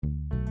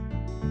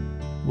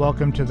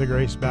Welcome to the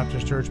Grace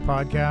Baptist Church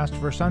podcast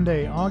for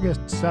Sunday, August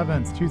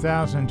 7th,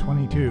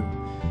 2022.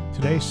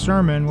 Today's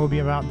sermon will be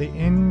about the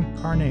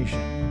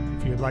Incarnation.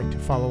 If you'd like to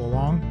follow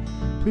along,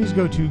 please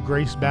go to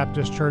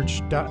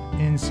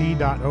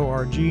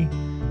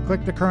gracebaptistchurch.nc.org,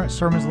 click the current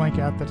sermons link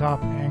at the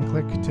top, and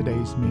click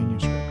today's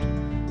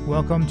manuscript.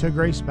 Welcome to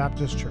Grace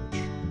Baptist Church.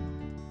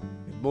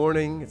 Good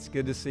morning. It's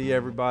good to see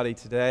everybody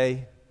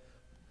today.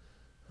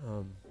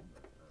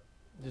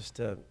 Just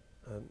a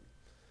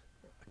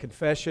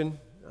confession.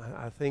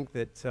 I think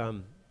that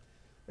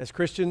as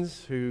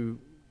Christians who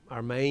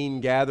our main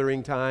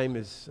gathering time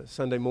is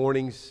Sunday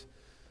mornings,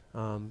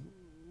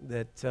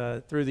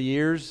 that through the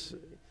years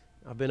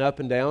I've been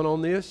up and down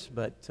on this,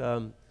 but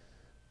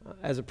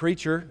as a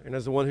preacher and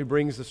as the one who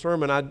brings the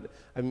sermon,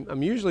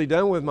 I'm usually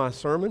done with my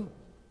sermon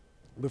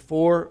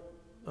before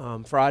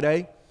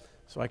Friday,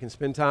 so I can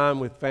spend time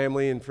with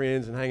family and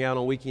friends and hang out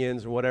on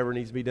weekends or whatever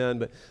needs to be done.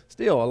 But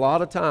still, a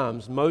lot of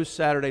times, most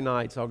Saturday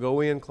nights, I'll go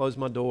in, close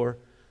my door,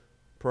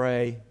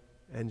 pray,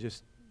 and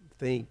just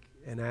think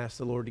and ask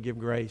the Lord to give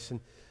grace. And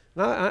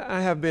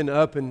I have been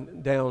up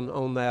and down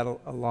on that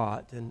a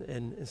lot.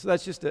 And so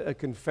that's just a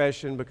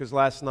confession, because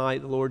last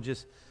night the Lord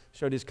just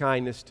showed His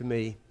kindness to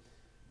me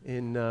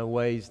in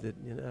ways that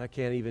I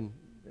can't even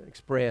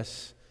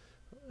express,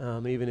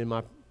 even in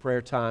my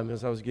prayer time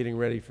as I was getting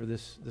ready for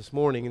this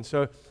morning. And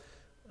so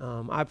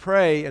I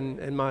pray,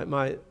 and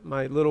my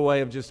little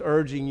way of just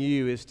urging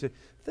you is to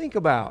think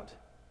about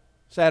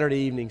Saturday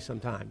evening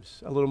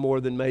sometimes, a little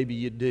more than maybe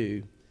you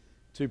do,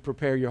 to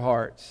prepare your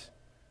hearts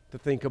to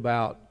think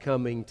about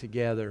coming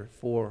together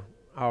for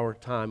our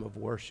time of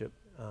worship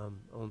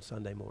on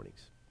Sunday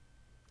mornings.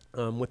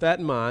 With that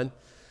in mind,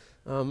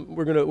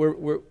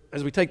 we're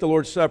as we take the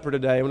Lord's Supper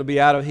today, I'm going to be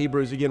out of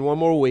Hebrews again one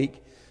more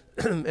week,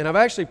 and I've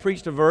actually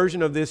preached a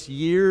version of this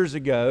years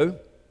ago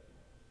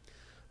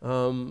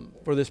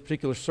for this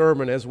particular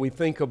sermon as we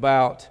think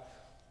about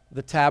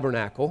the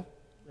tabernacle.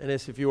 And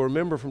as if you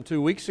remember from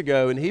 2 weeks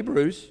ago in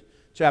Hebrews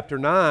chapter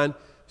 9,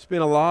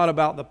 spent a lot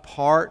about the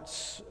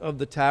parts of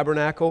the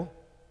tabernacle.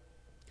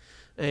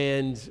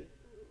 And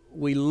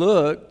we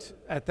looked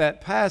at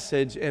that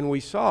passage and we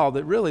saw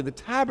that really the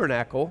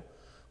tabernacle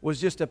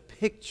was just a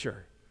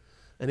picture,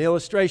 an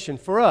illustration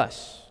for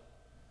us.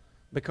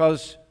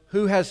 Because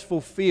who has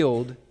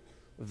fulfilled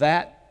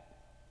that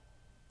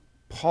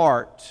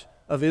part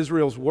of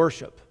Israel's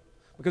worship?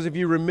 Because if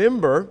you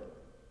remember,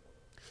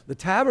 the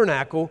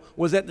tabernacle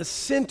was at the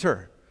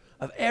center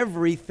of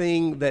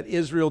everything that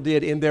Israel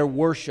did in their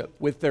worship,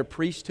 with their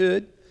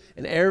priesthood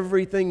and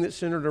everything that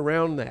centered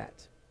around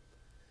that.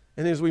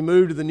 And as we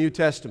move to the New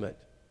Testament,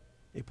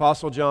 the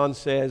Apostle John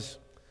says,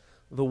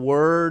 the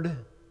Word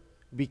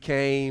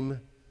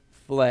became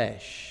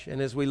flesh. And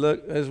as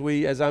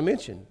I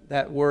mentioned,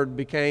 that word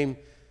became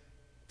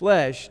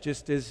flesh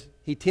just as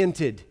He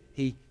tented,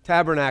 He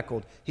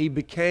tabernacled,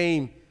 God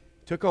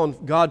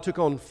took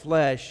on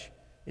flesh,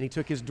 and He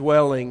took His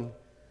dwelling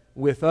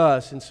with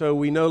us. And so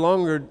we no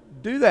longer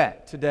do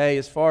that today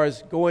as far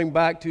as going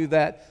back to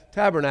that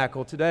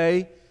tabernacle.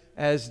 Today,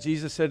 as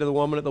Jesus said to the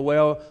woman at the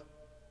well,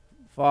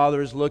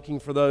 Father is looking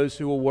for those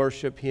who will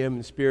worship Him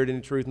in spirit and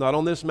in truth, not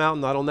on this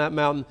mountain, not on that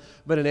mountain,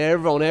 but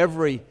on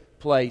every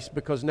place,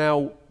 because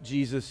now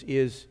Jesus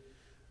is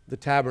the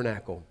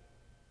tabernacle.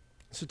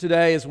 So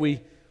today, as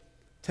we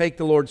take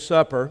the Lord's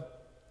Supper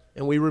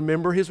and we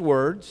remember His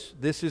words,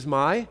 this is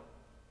my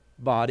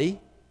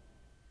body.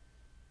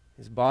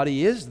 His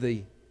body is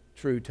the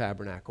true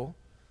tabernacle.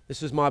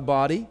 This is my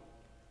body,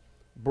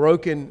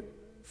 broken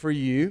for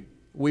you.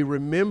 We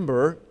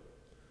remember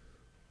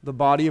the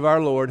body of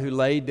our Lord who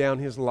laid down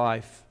His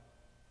life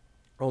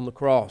on the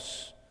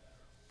cross.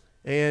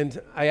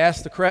 And I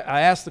asked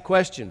the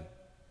question,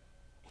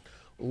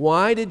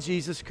 why did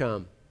Jesus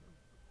come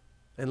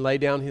and lay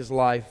down His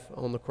life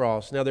on the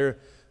cross? Now, there are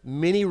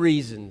many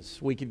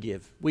reasons we could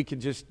give. We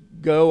could just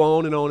go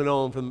on and on and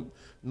on from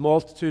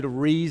multitude of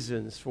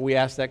reasons for we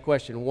ask that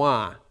question,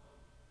 why?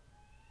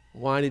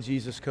 Why did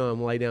Jesus come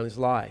and lay down His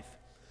life?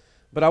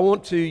 But I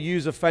want to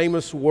use a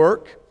famous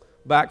work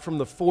back from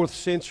the 4th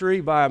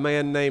century by a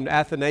man named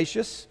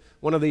Athanasius,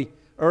 one of the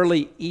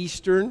early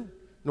Eastern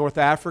North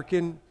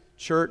African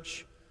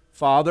church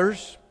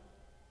fathers.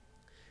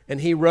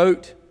 And he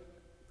wrote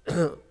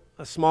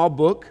a small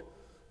book,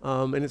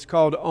 and it's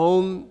called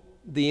On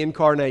the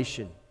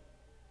Incarnation.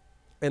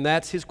 And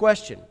that's his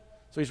question.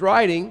 So he's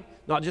writing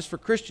not just for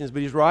Christians,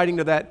 but he's writing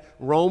to that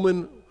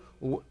Roman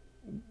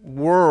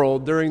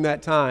world during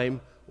that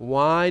time.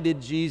 Why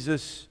did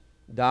Jesus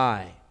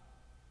die?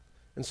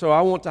 And so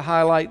I want to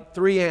highlight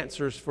 3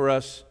 answers for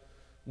us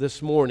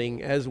this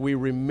morning as we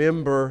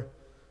remember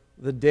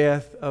the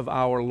death of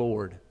our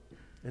Lord.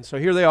 And so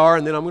here they are,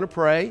 and then I'm going to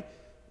pray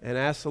and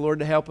ask the Lord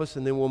to help us,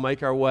 and then we'll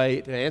make our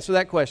way to answer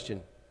that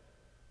question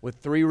with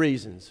 3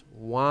 reasons.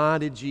 Why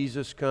did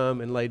Jesus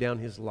come and lay down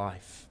His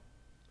life?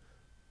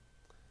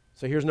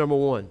 So here's number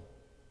 1.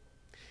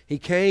 He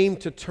came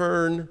to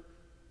turn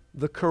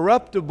the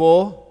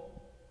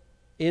corruptible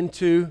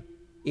into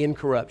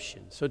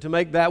incorruption. So to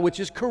make that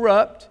which is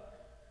corrupt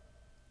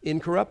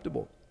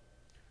incorruptible.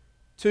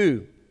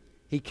 2,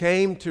 He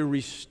came to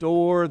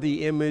restore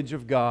the image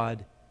of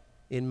God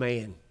in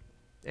man.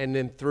 And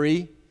then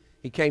 3,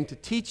 He came to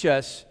teach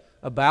us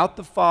about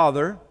the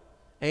Father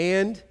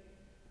and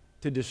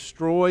to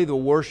destroy the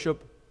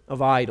worship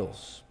of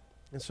idols.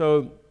 And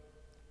so,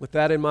 with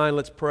that in mind,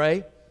 let's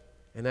pray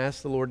and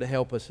ask the Lord to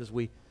help us as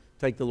we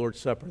take the Lord's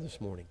Supper this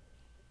morning.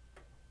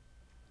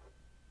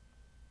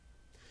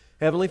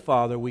 Heavenly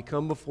Father, we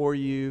come before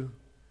You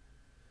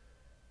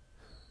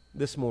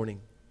this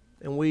morning,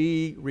 and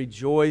we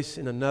rejoice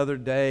in another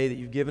day that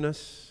You've given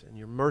us, and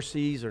Your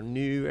mercies are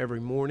new every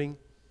morning.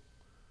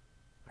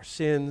 Our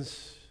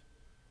sins,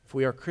 if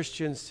we are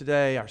Christians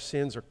today, our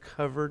sins are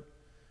covered.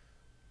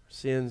 Our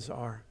sins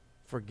are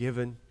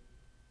forgiven.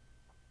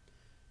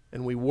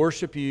 And we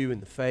worship You in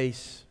the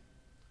face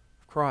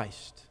of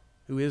Christ,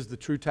 who is the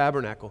true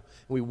tabernacle.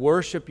 And we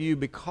worship You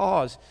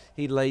because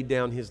He laid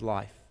down His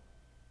life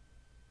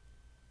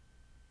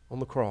on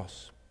the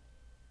cross.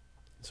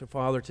 So,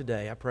 Father,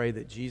 today I pray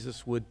that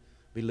Jesus would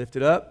be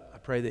lifted up. I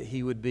pray that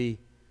He would be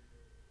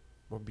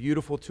more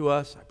beautiful to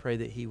us. I pray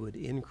that He would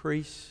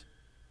increase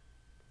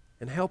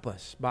and help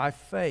us by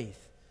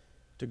faith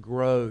to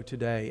grow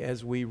today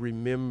as we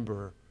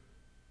remember,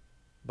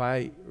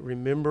 by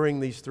remembering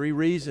these 3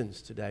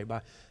 reasons today,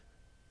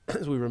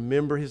 as we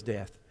remember His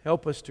death.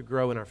 Help us to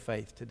grow in our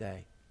faith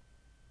today.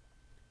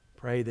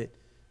 Pray that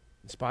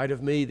in spite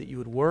of me that You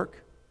would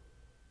work,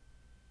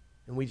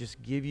 and we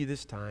just give You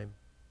this time.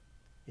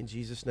 In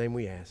Jesus' name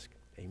we ask.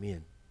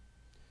 Amen.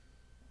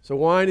 So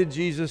why did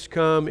Jesus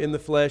come in the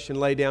flesh and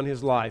lay down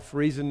His life?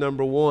 Reason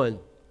number 1,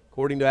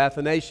 according to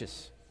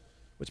Athanasius,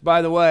 which,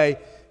 by the way,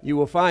 you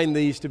will find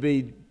these to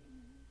be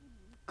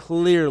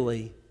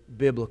clearly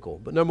biblical.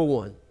 But number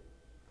 1,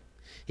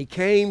 He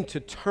came to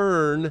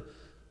turn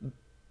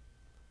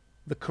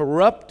the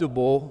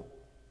corruptible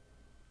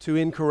to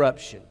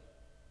incorruption.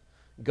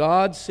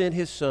 God sent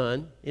His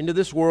Son into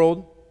this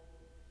world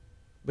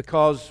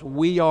because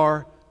we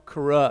are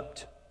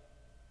corrupt.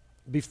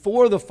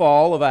 Before the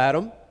fall of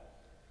Adam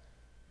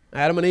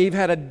and Eve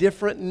had a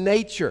different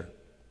nature.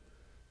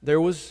 There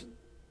was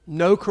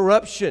no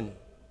corruption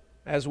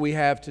as we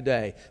have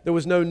today. There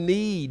was no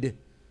need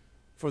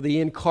for the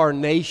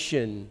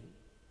incarnation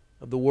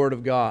of the Word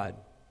of God.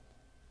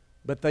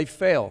 But they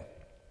fell.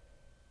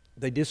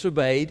 They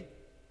disobeyed.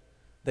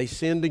 They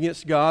sinned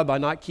against God by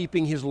not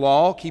keeping His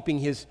law, keeping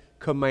His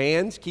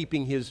commands,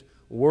 keeping His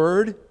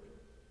Word.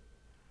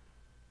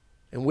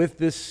 And with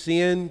this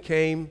sin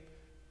came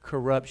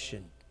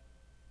corruption.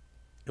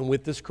 And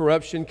with this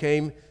corruption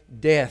came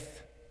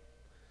death.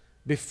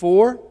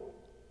 Before,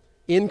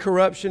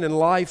 incorruption and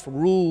life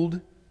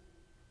ruled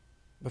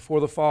before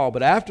the fall.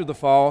 But after the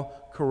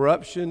fall,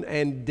 corruption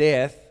and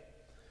death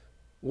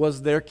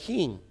was their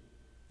king.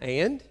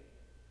 And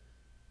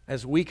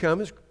as we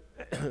come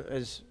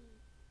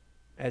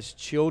as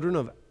children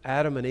of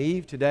Adam and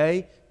Eve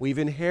today, we've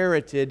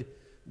inherited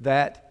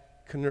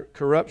that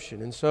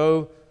corruption. And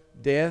so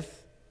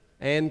death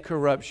and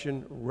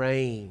corruption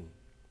reign.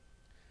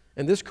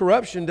 And this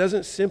corruption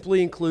doesn't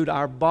simply include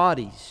our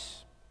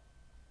bodies.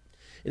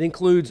 It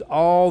includes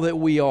all that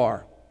we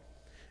are.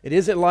 It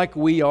isn't like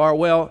we are,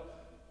 well,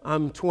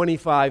 I'm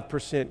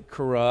 25%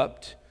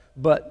 corrupt,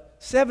 but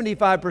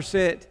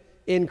 75%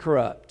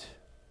 incorrupt.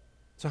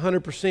 It's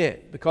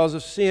 100%. Because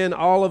of sin,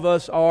 all of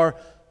us are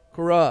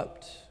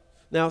corrupt.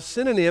 Now,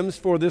 synonyms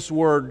for this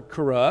word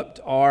corrupt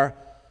are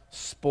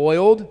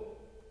spoiled,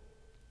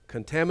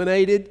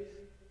 contaminated,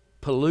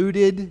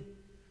 polluted,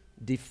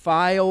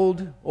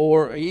 defiled,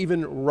 or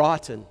even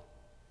rotten.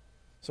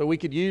 So we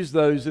could use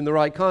those in the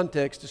right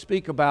context to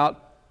speak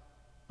about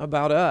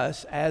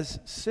us as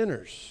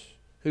sinners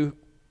who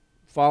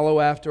follow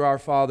after our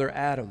father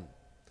Adam.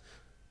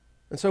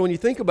 And so when you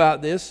think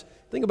about this,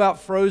 think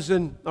about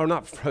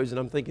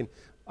I'm thinking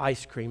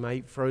ice cream. I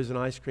eat frozen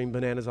ice cream,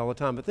 bananas all the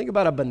time. But think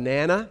about a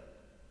banana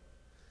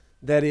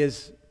that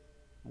is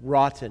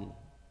rotten.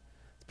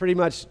 It's pretty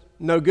much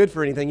no good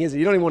for anything, is it?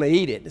 You don't even want to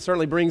eat it. It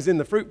certainly brings in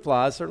the fruit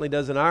flies, certainly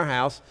does in our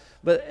house.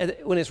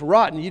 But when it's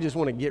rotten, you just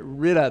want to get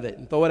rid of it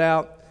and throw it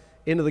out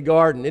into the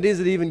garden. It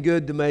isn't even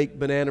good to make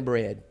banana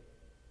bread.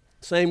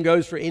 Same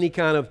goes for any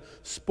kind of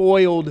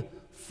spoiled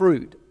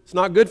fruit. It's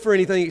not good for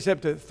anything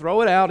except to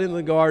throw it out in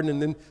the garden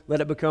and then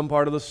let it become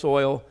part of the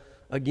soil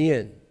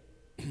again.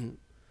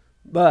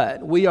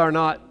 But we are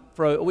not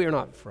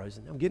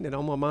frozen. I'm getting it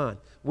on my mind.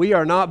 We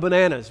are not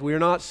bananas. We are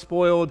not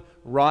spoiled,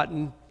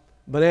 rotten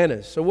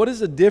bananas. So what is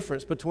the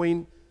difference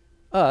between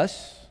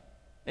us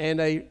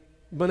and a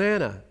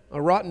banana,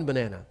 a rotten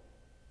banana?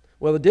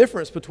 Well, the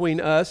difference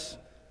between us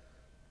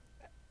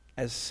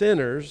as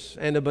sinners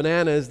and a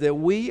banana is that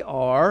we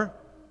are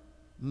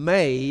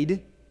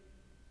made,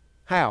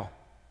 how?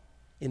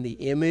 In the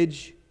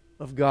image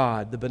of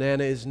God. The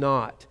banana is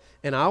not.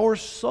 And our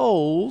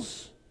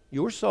souls,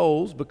 your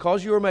souls,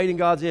 because you are made in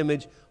God's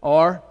image,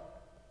 are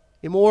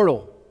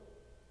immortal.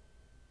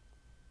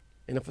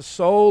 And if a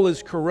soul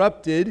is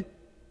corrupted,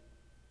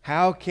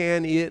 how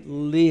can it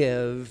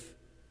live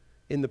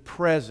in the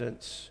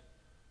presence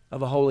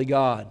of a holy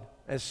God?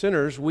 As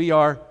sinners, we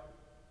are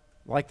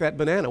like that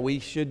banana, we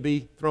should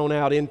be thrown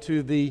out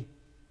into the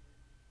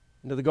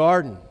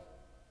garden.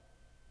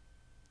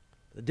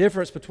 The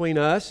difference between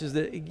us is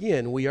that,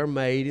 again, we are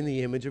made in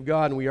the image of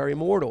God and we are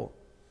immortal.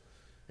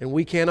 And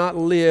we cannot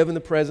live in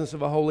the presence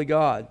of a holy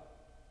God.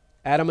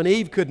 Adam and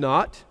Eve could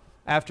not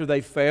after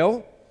they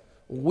fell.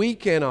 We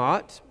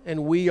cannot,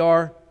 and we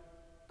are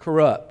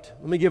corrupt.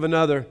 Let me give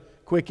another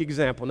quick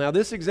example. Now,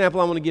 this example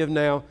I'm going to give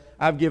now,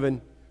 I've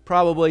given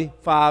probably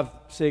 5,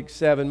 6,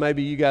 7,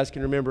 maybe you guys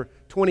can remember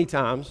 20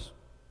 times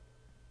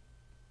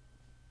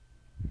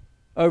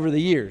over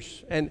the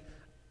years. And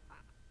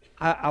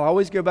I'll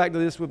always go back to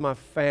this with my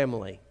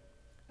family.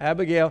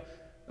 Abigail,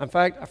 in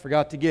fact, I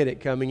forgot to get it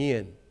coming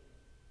in,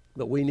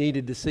 but we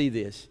needed to see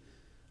this.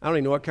 I don't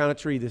even know what kind of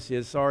tree this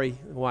is. Sorry,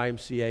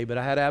 YMCA, but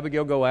I had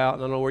Abigail go out,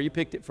 and I don't know where you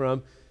picked it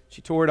from.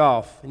 She tore it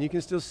off, and you can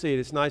still see it.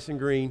 It's nice and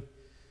green.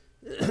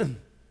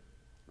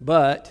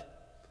 But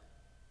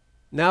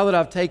now that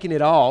I've taken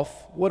it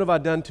off, what have I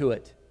done to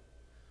it?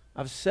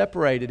 I've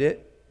separated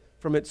it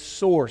from its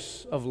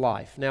source of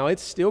life. Now,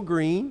 it's still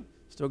green,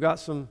 still got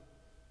some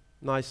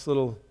nice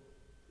little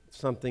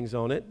somethings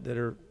on it that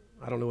are,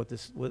 I don't know what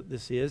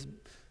this is.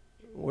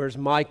 Where's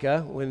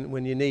Micah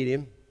when you need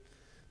him?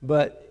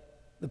 But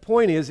the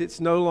point is, it's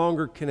no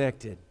longer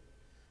connected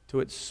to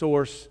its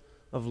source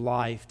of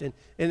life.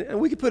 And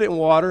we could put it in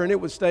water and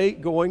it would stay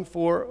going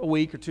for a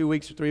week or 2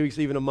 weeks or 3 weeks,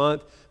 even a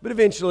month. But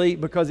eventually,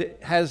 because it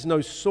has no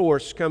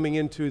source coming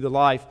into the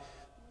life,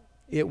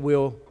 it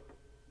will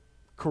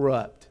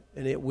corrupt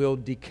and it will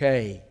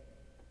decay.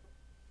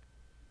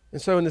 And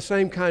so in the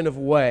same kind of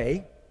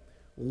way,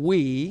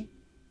 we,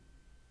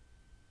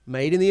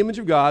 made in the image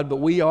of God, but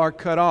we are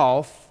cut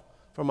off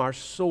from our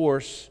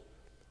source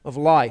of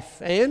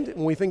life. And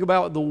when we think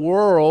about the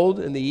world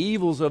and the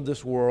evils of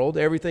this world,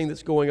 everything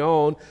that's going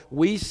on,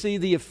 we see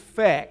the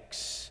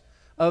effects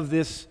of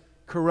this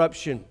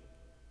corruption.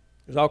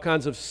 There's all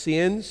kinds of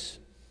sins,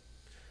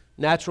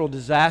 natural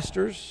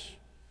disasters,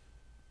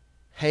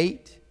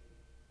 hate,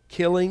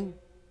 killing,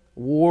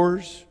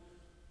 wars,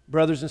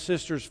 brothers and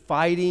sisters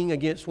fighting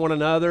against one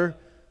another.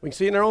 We can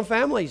see it in our own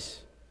families.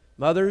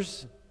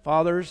 Mothers,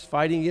 fathers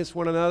fighting against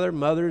one another,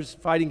 mothers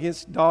fighting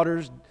against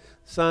daughters,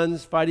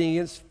 sons fighting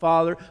against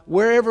father.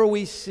 Wherever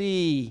we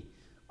see,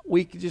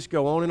 we could just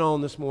go on and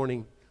on this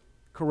morning.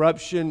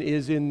 Corruption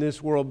is in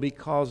this world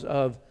because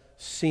of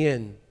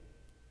sin.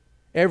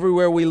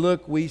 Everywhere we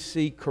look, we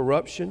see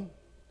corruption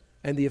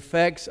and the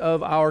effects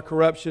of our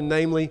corruption,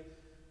 namely,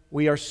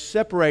 we are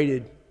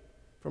separated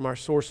from our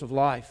source of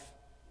life.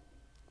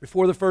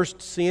 Before the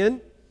first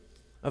sin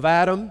of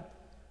Adam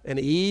and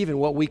Eve and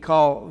what we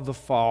call the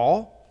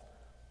fall,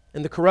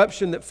 and the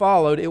corruption that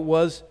followed, it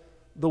was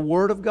the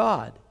Word of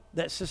God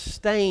that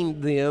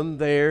sustained them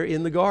there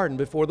in the garden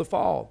before the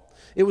fall.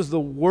 It was the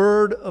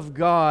Word of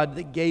God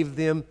that gave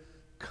them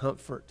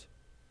comfort.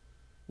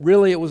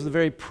 Really, it was the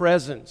very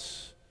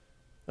presence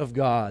of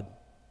God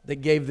that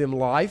gave them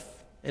life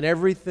and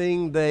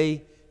everything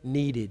they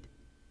needed.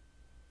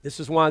 This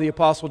is why the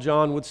Apostle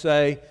John would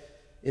say,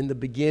 in the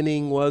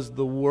beginning was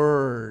the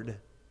Word,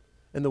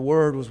 and the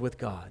Word was with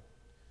God,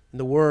 and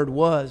the Word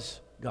was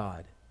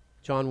God.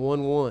 John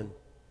 1:1.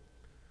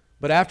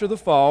 But after the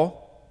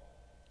fall,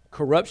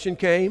 corruption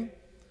came,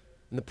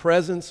 and the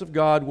presence of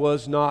God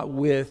was not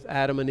with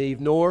Adam and Eve,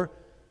 nor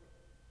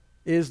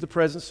is the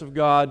presence of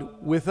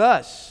God with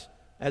us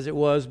as it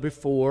was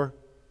before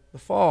the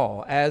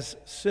fall, as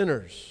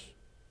sinners.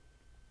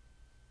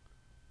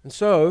 And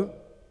so,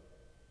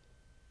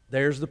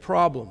 there's the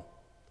problem.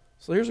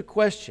 So here's a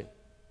question.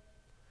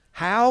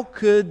 How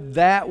could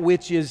that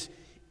which is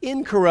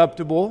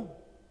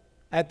incorruptible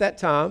at that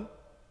time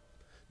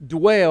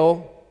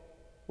dwell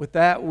with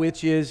that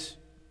which is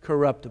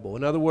corruptible?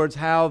 In other words,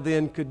 how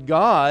then could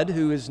God,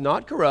 who is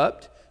not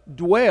corrupt,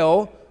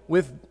 dwell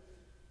with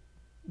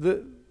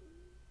the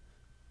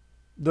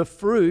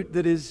fruit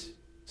that is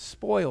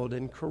spoiled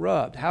and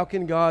corrupt? How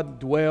can God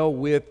dwell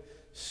with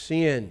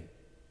sin?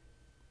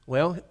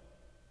 Well,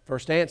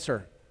 first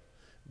answer,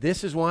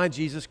 this is why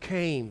Jesus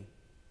came.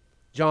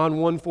 John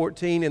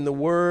 1:14, and the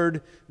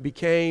Word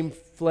became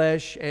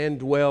flesh and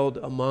dwelled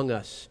among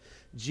us.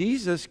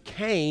 Jesus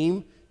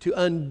came to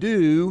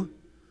undo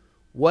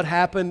what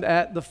happened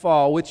at the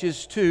fall, which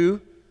is to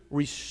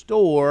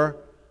restore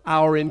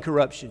our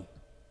incorruption.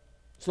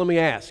 So let me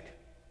ask,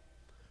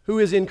 who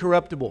is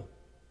incorruptible?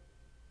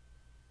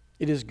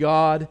 It is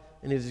God,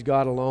 and it is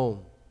God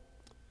alone.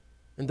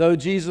 And though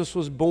Jesus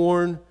was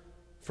born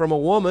from a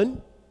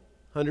woman,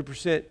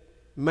 100%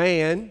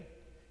 man,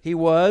 He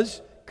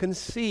was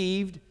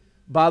conceived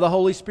by the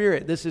Holy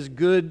Spirit. This is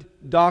good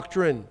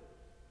doctrine.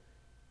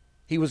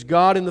 He was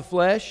God in the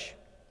flesh,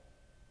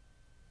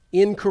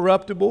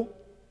 incorruptible,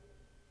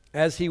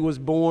 as He was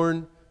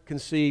born,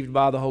 conceived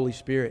by the Holy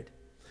Spirit.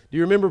 Do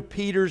you remember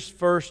Peter's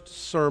first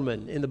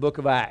sermon in the book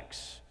of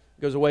Acts?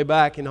 It goes way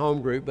back in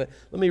home group, but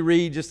let me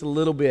read just a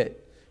little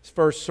bit. His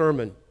first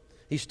sermon.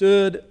 He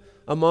stood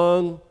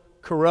among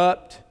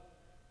corrupt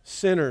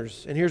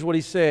sinners, and here's what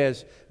he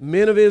says: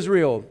 Men of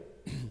Israel,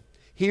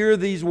 hear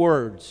these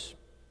words.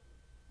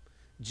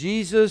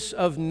 Jesus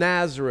of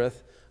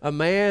Nazareth, a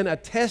man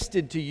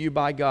attested to you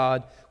by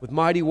God with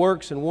mighty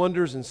works and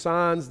wonders and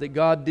signs that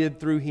God did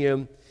through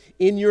him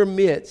in your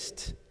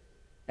midst,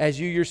 as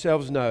you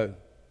yourselves know.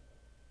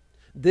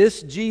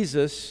 This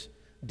Jesus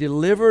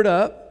delivered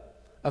up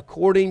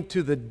according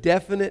to the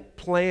definite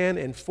plan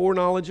and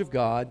foreknowledge of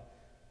God,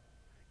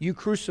 you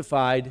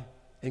crucified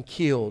and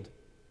killed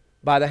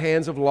by the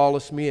hands of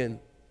lawless men.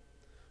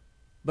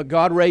 But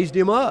God raised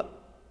him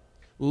up,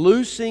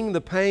 loosing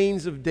the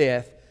pains of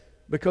death,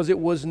 because it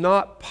was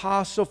not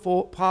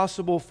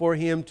possible for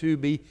him to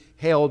be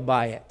held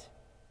by it.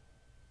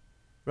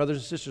 Brothers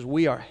and sisters,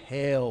 we are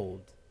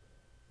held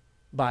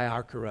by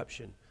our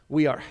corruption.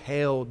 We are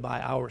held by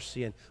our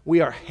sin.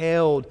 We are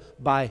held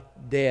by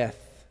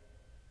death.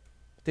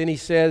 Then he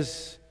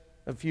says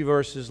a few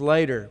verses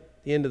later,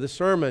 at the end of the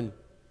sermon,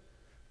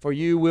 "For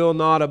you will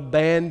not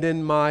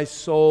abandon my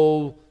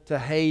soul to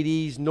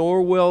Hades,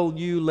 nor will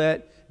you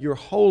let your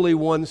Holy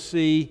One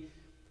see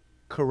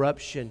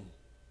corruption."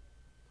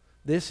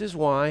 This is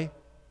why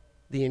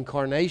the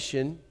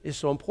incarnation is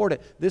so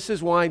important. This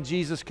is why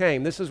Jesus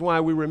came. This is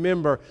why we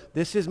remember,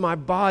 this is my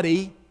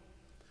body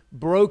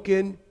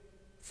broken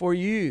for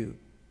you.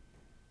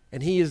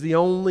 And He is the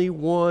only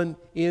one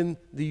in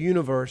the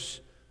universe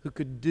who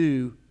could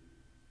do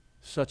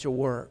such a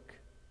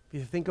work. If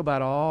you think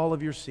about all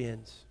of your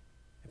sins,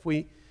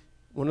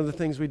 one of the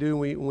things we do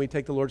when we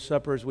take the Lord's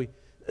Supper is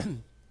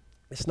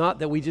it's not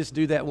that we just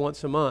do that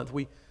once a month.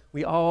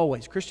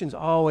 Christians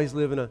always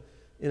live in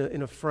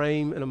a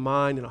frame, in a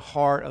mind, in a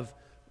heart of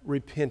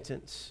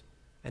repentance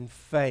and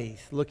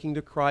faith, looking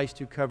to Christ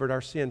who covered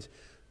our sins.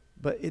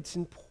 But it's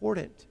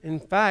important. In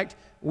fact,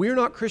 we're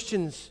not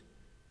Christians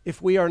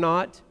if we are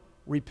not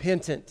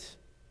repentant.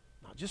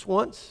 Not just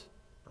once,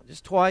 not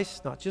just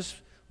twice, not just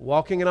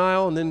walking an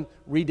aisle and then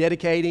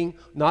rededicating,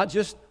 not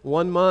just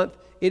 1 month.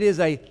 It is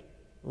a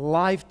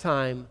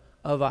lifetime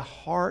of a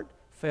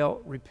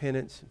heartfelt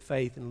repentance and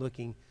faith and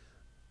looking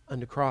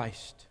unto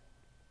Christ.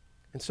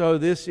 And so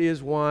this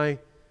is why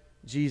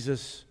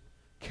Jesus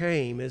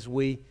came. As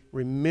we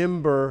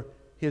remember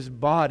His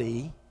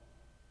body,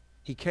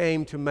 He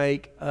came to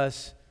make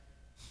us,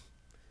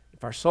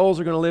 if our souls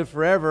are going to live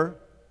forever,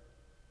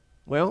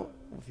 well,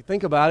 if you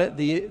think about it,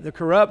 the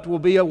corrupt will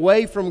be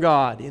away from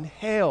God in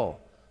hell.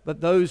 But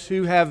those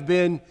who have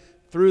been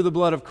through the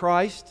blood of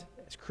Christ,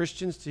 as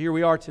Christians, to here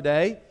we are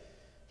today,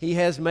 He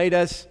has made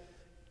us,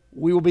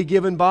 we will be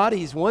given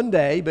bodies one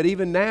day, but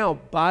even now,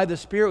 by the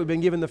Spirit, we've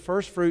been given the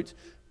first fruits.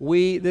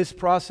 This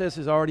process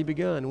has already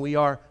begun. We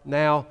are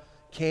now,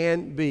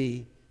 can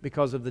be,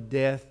 because of the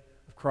death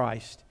of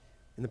Christ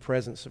in the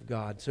presence of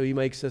God. So He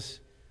makes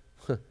us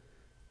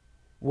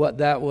what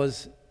that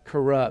was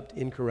corrupt,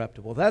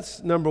 incorruptible.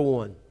 That's number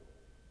one.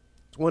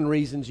 It's one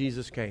reason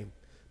Jesus came.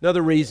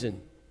 Another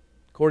reason,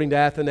 according to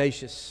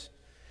Athanasius,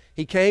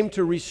 He came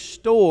to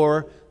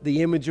restore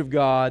the image of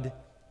God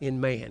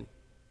in man.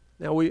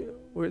 Now,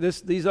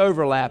 these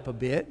overlap a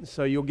bit,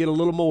 so you'll get a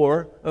little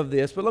more of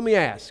this. But let me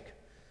ask.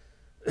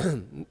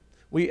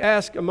 We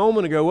asked a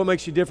moment ago, what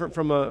makes you different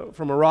from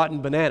a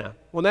rotten banana?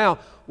 Well, now,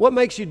 what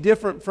makes you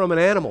different from an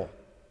animal?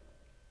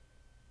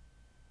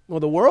 Well,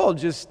 the world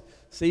just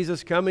sees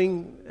us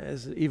coming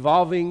as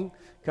evolving,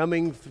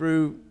 coming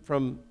through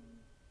from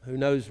who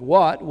knows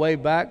what, way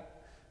back,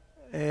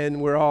 and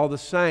we're all the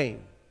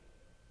same.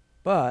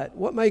 But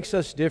what makes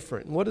us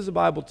different? What does the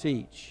Bible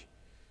teach?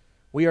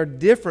 We are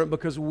different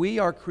because we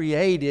are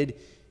created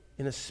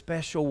in a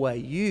special way.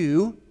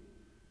 You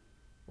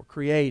were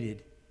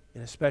created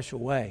in a special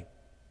way.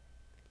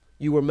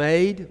 You were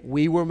made,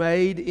 we were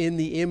made in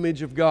the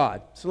image of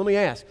God. So let me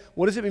ask,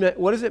 what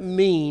does it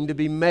mean to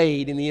be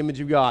made in the image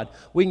of God?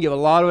 We can give a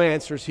lot of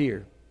answers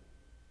here.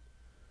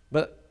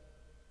 But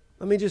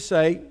let me just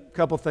say a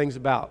couple things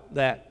about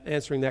that,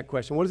 answering that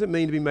question. What does it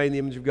mean to be made in the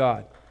image of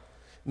God?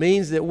 It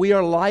means that we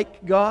are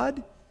like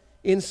God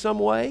in some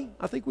way.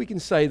 I think we can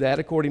say that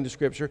according to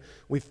Scripture.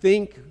 We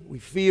think, we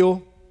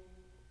feel,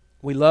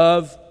 we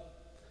love,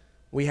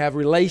 we have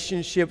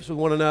relationships with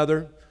one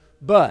another,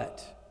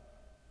 but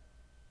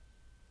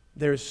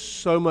there's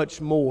so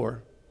much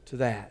more to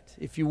that.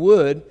 If you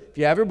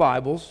have your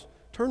Bibles,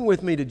 turn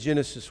with me to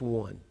Genesis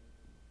 1.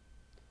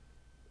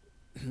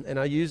 And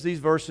I use these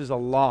verses a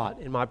lot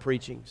in my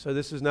preaching, so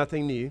this is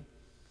nothing new.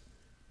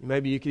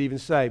 Maybe you could even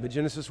say, but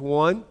Genesis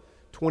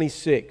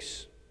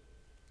 1:26.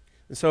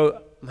 And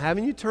so I'm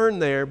having you turn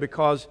there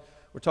because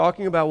we're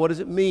talking about what does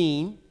it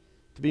mean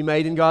to be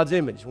made in God's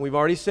image. And we've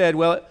already said,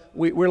 well,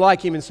 we're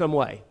like Him in some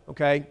way,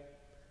 okay?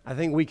 I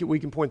think we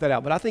can point that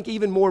out. But I think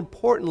even more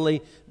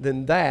importantly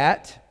than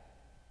that,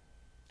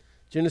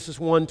 Genesis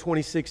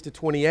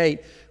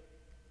 1:26-28,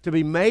 to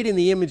be made in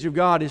the image of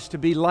God is to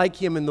be like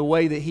Him in the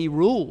way that He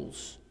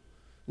rules.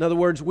 In other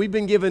words, we've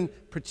been given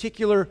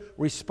particular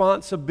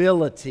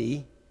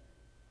responsibility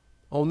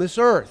on this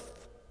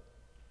earth.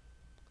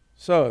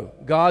 So,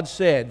 God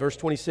said, verse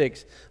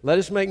 26, "Let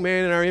us make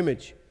man in our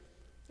image,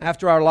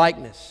 after our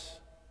likeness."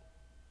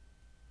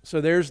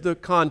 So there's the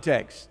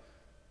context,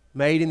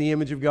 made in the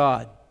image of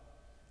God.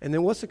 And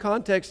then what's the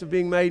context of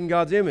being made in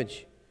God's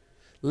image?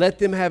 Let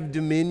them have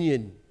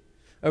dominion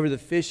over the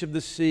fish of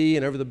the sea,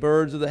 and over the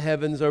birds of the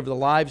heavens, over the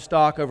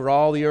livestock, over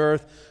all the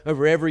earth,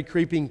 over every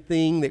creeping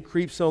thing that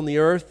creeps on the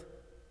earth.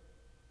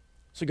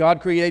 So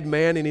God created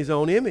man in His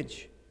own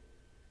image.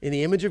 In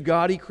the image of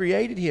God He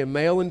created him,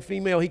 male and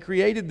female He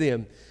created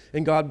them.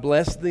 And God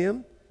blessed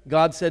them.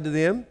 God said to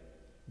them,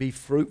 "Be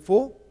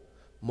fruitful,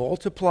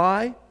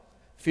 multiply,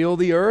 fill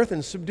the earth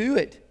and subdue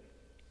it.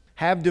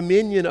 Have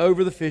dominion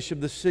over the fish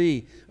of the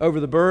sea, over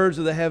the birds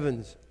of the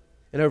heavens,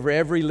 and over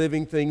every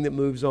living thing that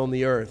moves on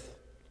the earth."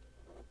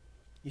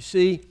 You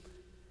see,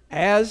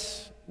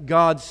 as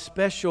God's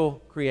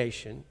special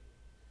creation,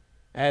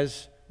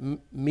 as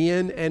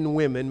men and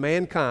women,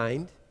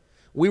 mankind,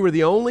 we were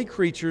the only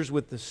creatures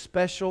with the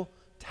special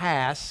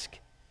task.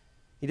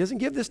 He doesn't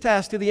give this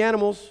task to the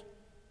animals.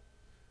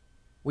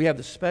 We have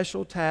the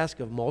special task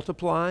of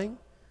multiplying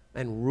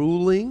and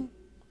ruling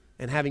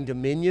and having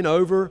dominion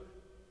over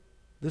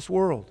this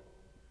world.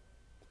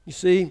 You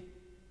see,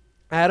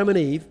 Adam and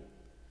Eve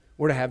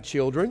were to have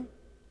children,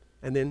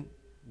 and then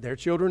their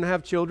children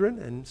have children,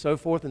 and so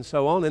forth and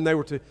so on. And they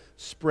were to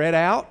spread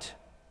out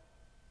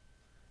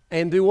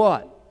and do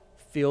what?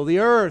 Fill the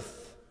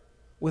earth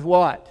with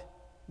what?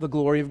 The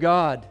glory of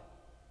God.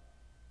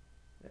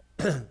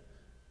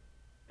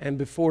 And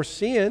before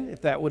sin,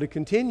 if that would have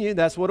continued,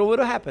 that's what would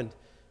have happened.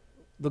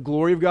 The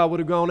glory of God would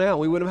have gone out.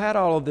 We would have had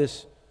all of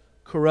this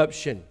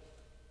corruption.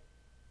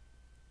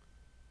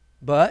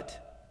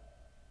 But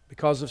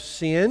because of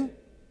sin,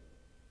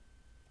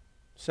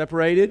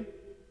 separated,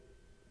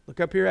 look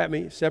up here at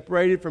me,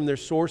 separated from their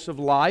source of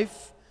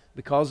life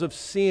because of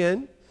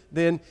sin,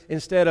 then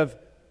instead of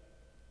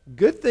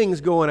good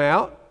things going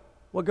out,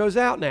 what goes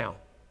out now?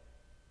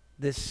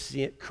 This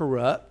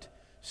corrupt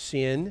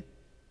sin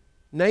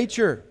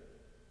nature.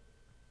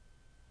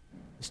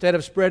 Instead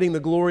of spreading the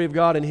glory of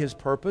God and His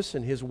purpose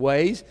and His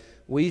ways,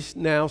 we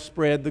now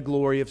spread the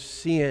glory of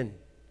sin,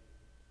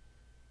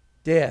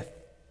 death,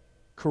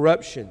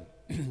 corruption,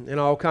 and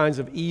all kinds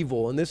of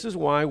evil. And this is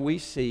why we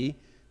see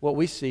what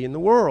we see in the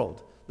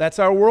world. That's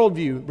our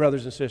worldview,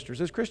 brothers and sisters,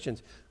 as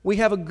Christians. We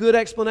have a good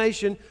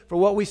explanation for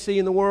what we see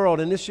in the world,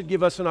 and this should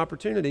give us an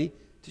opportunity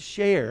to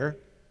share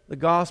the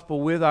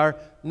gospel with our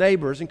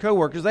neighbors and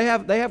coworkers. They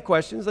have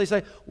questions. They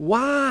say,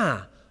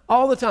 why?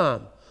 All the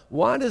time.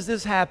 Why does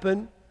this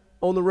happen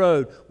on the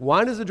road?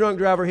 Why does the drunk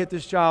driver hit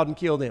this child and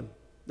kill them?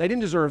 They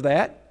didn't deserve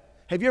that.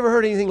 Have you ever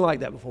heard anything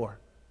like that before?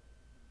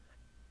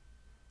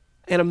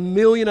 And a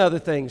million other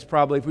things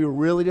probably if we were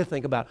really to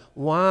think about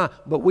why.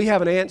 But we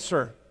have an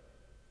answer.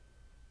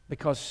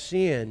 Because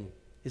sin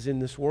is in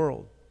this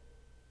world.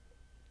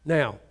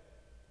 Now,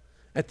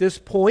 at this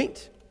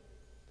point,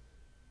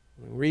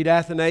 when we read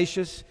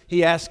Athanasius,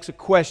 he asks a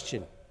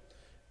question.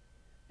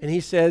 And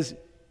he says,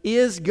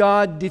 is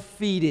God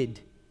defeated?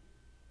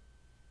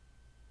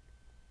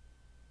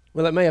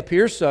 Well, it may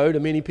appear so to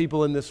many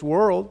people in this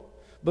world,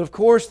 but of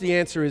course the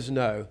answer is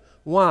no.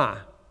 Why?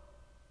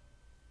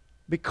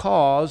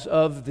 Because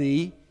of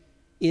the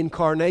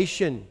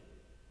incarnation.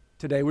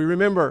 Today we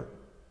remember,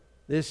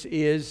 this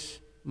is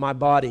my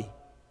body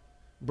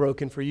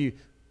broken for you.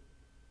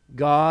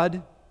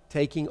 God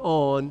taking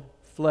on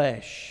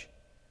flesh.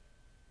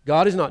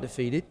 God is not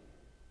defeated.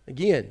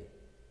 Again,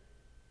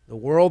 the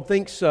world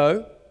thinks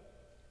so,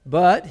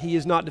 but He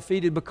is not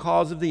defeated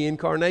because of the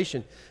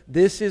incarnation.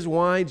 This is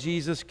why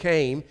Jesus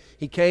came.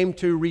 He came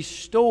to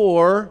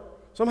restore,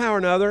 somehow or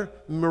another,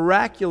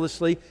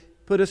 miraculously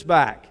put us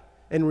back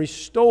and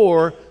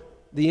restore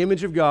the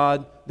image of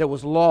God that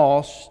was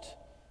lost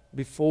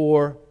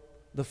before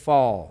the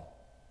fall.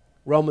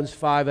 Romans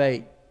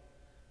 5:8.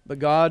 But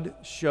God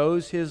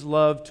shows His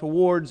love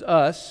towards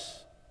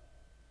us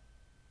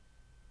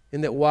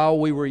in that while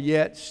we were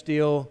yet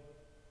still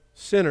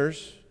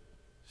sinners,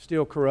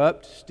 still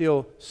corrupt,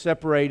 still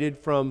separated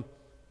from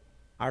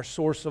our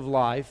source of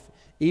life,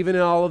 even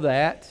in all of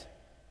that,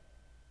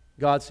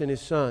 God sent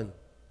His Son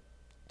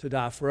to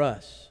die for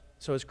us.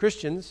 So as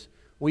Christians,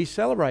 we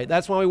celebrate.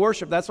 That's why we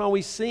worship. That's why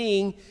we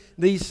sing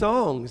these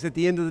songs at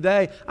the end of the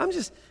day.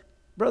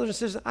 Brothers and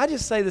sisters, I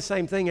just say the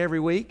same thing every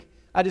week.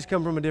 I just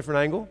come from a different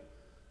angle.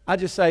 I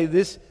just say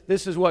this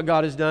is what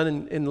God has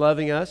done in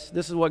loving us.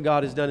 This is what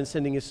God has done in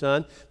sending His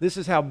Son. This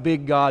is how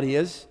big God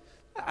is.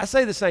 I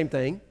say the same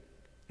thing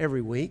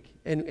every week.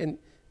 And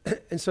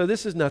so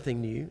this is nothing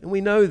new. And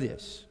we know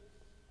this.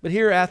 But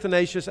here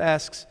Athanasius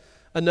asks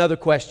another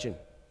question.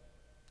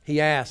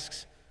 He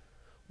asks,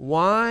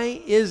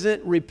 why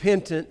isn't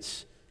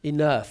repentance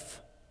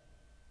enough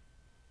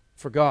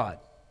for God?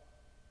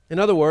 In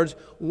other words,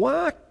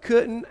 why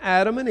couldn't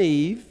Adam and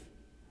Eve,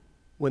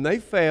 when they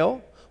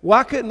fell,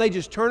 why couldn't they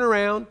just turn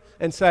around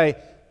and say,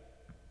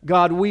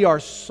 God, we are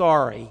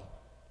sorry.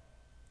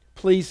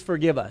 Please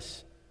forgive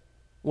us.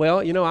 Well,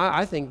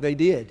 I think they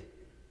did.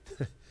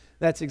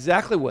 That's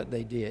exactly what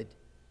they did.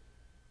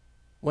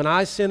 When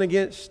I sin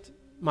against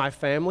my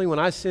family, when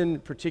I sin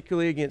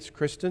particularly against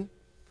Kristen,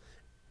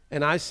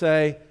 and I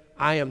say,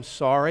 I am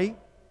sorry,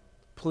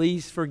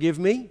 please forgive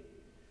me,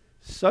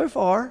 so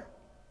far,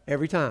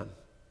 every time,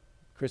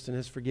 Kristen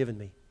has forgiven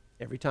me.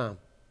 Every time.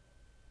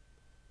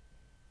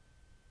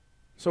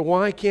 So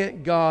why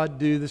can't God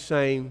do the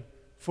same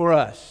for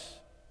us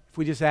if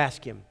we just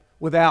ask Him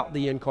without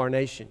the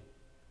incarnation?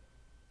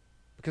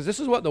 Because this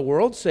is what the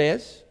world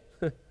says.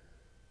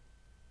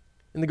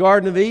 In the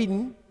Garden of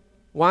Eden,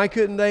 why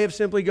couldn't they have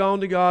simply gone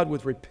to God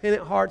with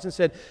repentant hearts and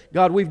said,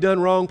 God, we've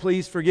done wrong,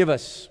 please forgive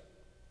us?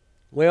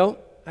 Well,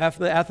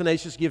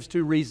 Athanasius gives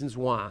two reasons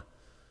why.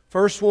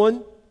 First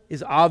one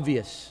is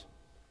obvious.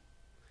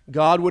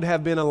 God would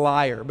have been a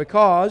liar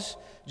because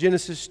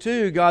Genesis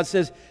 2, God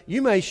says,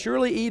 you may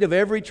surely eat of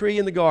every tree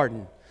in the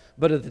garden,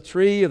 but of the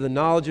tree of the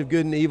knowledge of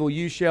good and evil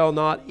you shall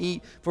not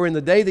eat, for in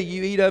the day that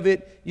you eat of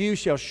it, you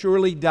shall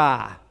surely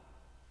die.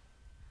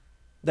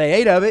 They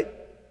ate of it.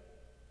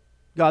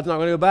 God's not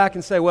going to go back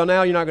and say, well,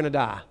 now you're not going to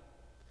die.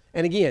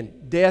 And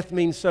again, death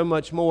means so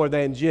much more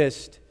than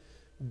just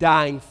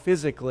dying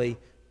physically.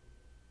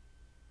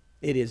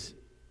 It is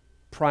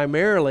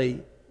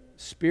primarily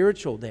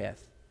spiritual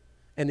death.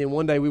 And then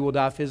one day we will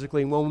die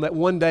physically. And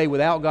one day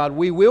without God,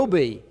 we will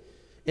be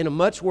in a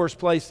much worse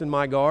place than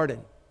my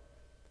garden.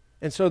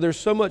 And so there's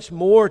so much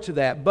more to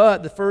that.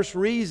 But the first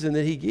reason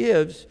that he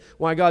gives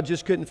why God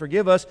just couldn't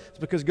forgive us is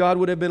because God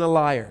would have been a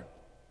liar.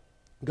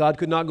 God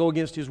could not go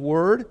against His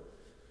word.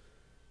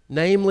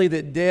 Namely,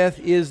 that death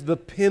is the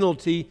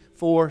penalty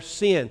for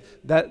sin.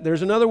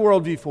 There's another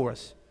worldview for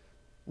us.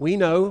 We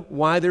know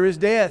why there is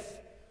death.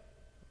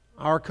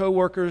 Our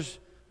co-workers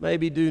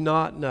maybe do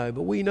not know,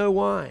 but we know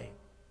why.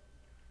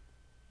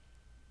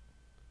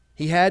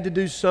 He had to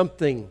do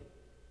something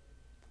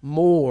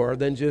more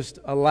than just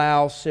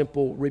allow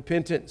simple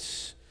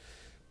repentance.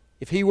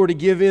 If He were to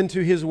give in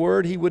to His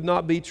word, He would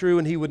not be true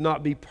and He would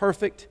not be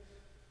perfect.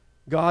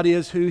 God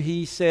is who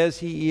He says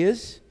He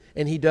is,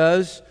 and He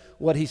does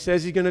what He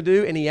says He's going to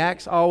do, and He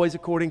acts always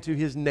according to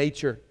His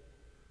nature.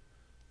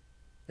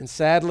 And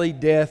sadly,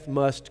 death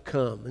must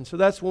come. And so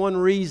that's one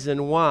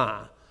reason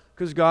why,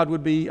 because God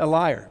would be a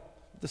liar.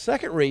 The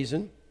second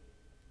reason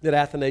that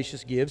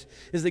Athanasius gives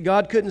is that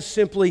God couldn't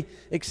simply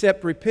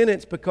accept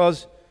repentance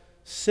because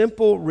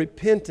simple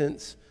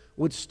repentance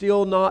would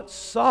still not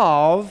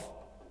solve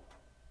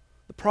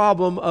the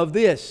problem of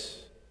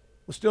this.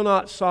 Would still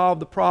not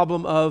solve the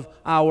problem of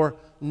our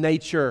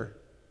nature,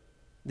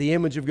 the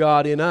image of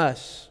God in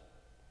us.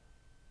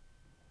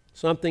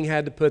 Something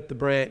had to put the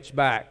branch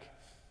back.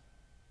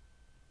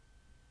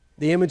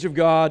 The image of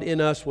God in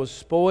us was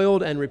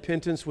spoiled, and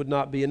repentance would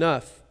not be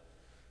enough.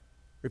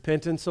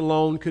 Repentance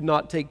alone could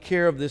not take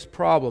care of this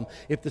problem.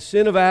 If the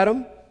sin of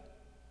Adam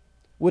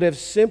would have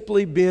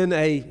simply been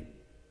a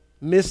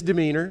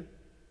misdemeanor,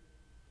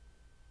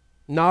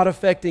 not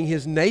affecting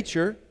his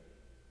nature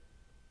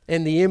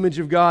and the image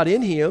of God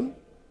in him,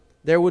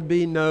 there would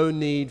be no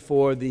need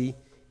for the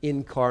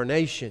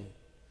incarnation.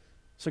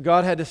 So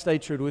God had to stay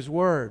true to His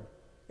word.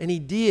 And He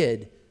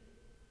did.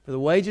 For the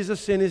wages of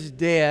sin is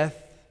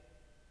death,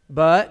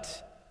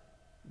 but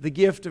the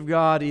gift of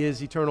God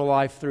is eternal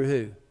life through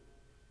who?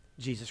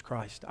 Jesus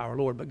Christ, our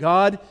Lord. But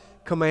God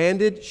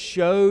commanded,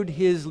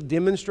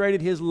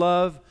 demonstrated His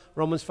love,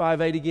 Romans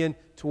 5:8 again,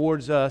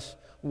 towards us,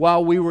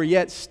 while we were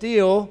yet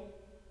still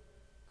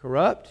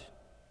corrupt.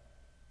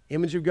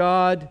 Image of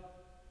God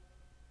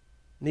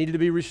needed to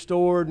be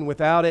restored, and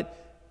without it,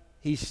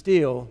 He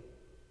still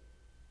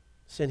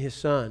sent His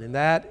Son. And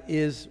that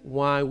is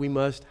why we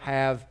must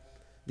have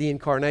the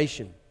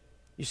incarnation.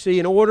 You see,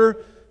 in order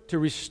to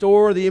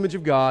restore the image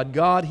of God,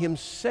 God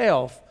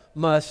Himself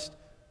must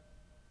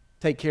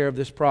take care of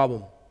this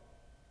problem.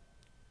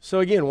 So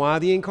again, why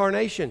the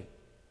incarnation?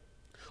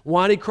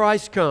 Why did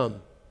Christ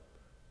come?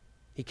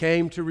 He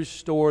came to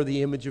restore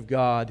the image of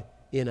God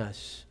in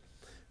us.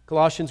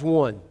 Colossians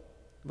 1,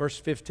 verse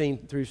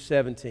 15 through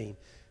 17.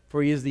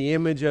 For He is the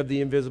image of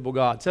the invisible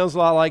God. Sounds a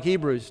lot like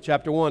Hebrews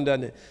chapter 1,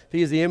 doesn't it? If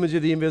He is the image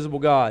of the invisible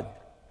God.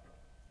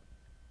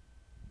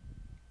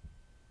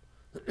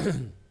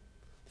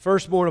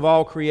 Firstborn of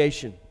all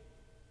creation.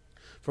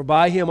 For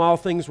by Him all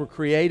things were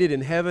created in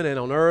heaven and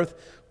on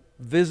earth,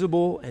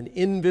 visible and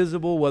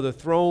invisible, whether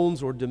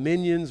thrones or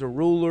dominions or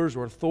rulers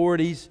or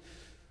authorities.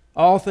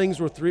 All things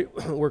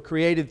were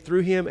created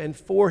through Him and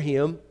for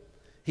Him.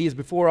 He is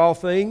before all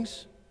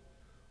things,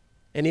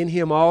 and in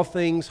Him all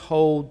things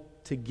hold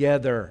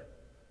together.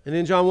 And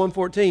in John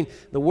 1:14,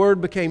 the Word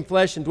became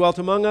flesh and dwelt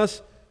among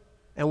us,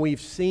 and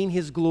we've seen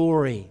His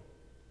glory.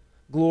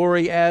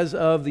 Glory as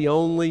of the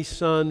only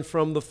Son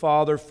from the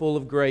Father, full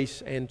of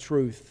grace and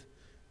truth.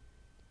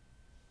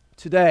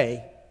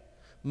 Today,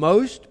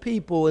 most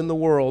people in the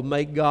world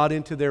make God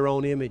into their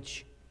own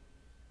image,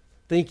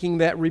 thinking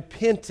that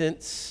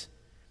repentance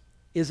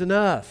is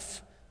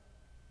enough.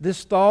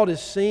 This thought is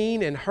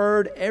seen and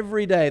heard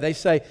every day. They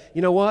say,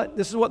 you know what?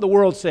 This is what the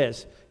world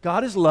says.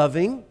 God is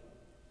loving.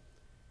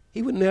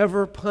 He would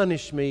never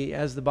punish me,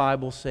 as the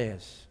Bible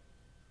says.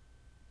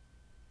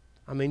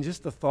 I mean,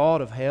 just the thought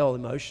of hell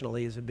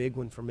emotionally is a big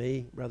one for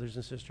me, brothers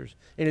and sisters.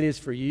 And it is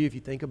for you if you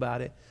think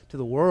about it. To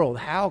the world,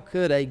 how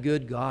could a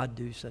good God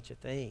do such a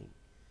thing?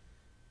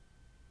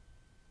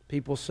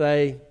 People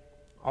say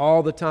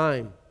all the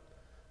time,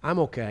 I'm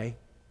okay.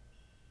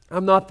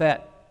 I'm not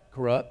that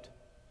corrupt.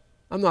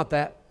 I'm not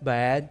that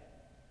bad.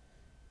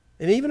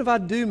 And even if I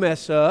do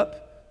mess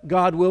up,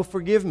 God will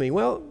forgive me.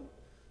 Well,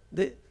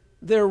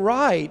 they're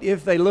right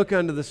if they look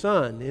unto the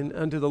Son and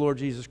unto the Lord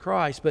Jesus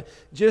Christ. But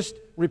just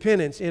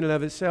repentance in and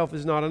of itself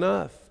is not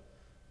enough.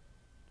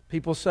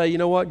 People say, you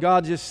know what,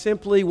 God just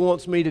simply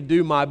wants me to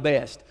do my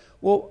best.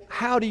 Well,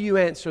 how do you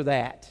answer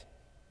that?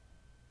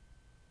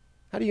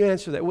 How do you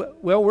answer that?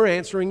 Well, we're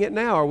answering it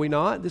now, are we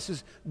not? This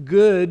is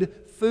good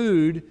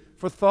food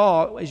for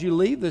thought as you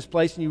leave this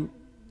place and you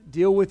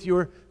deal with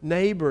your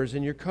neighbors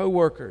and your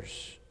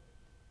coworkers.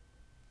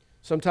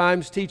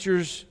 Sometimes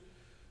teachers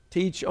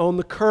teach on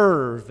the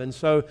curve, and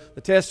so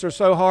the tests are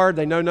so hard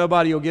they know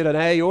nobody will get an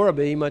A or a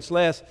B, much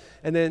less.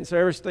 And then so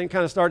everything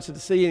kind of starts at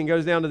the C and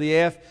goes down to the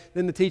F.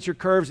 Then the teacher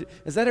curves it.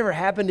 Has that ever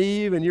happened to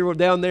you? And you're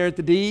down there at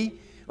the D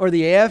or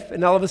the F,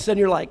 and all of a sudden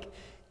you're like,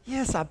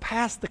 yes, I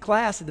passed the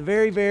class at the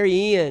very,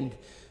 very end.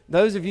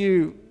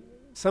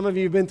 Some of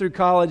you have been through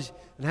college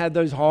and had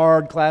those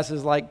hard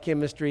classes like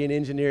chemistry and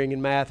engineering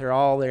and math are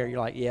all there. You're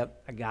like,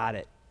 yep, I got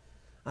it.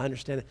 I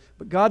understand it.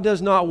 But God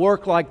does not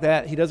work like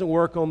that. He doesn't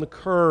work on the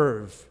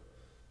curve.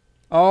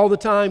 All the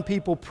time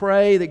people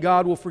pray that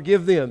God will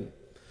forgive them,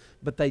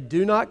 but they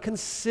do not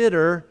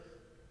consider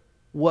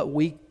what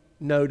we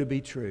know to be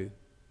true,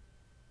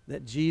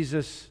 that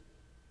Jesus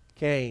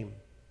came.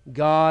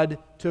 God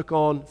took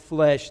on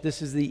flesh.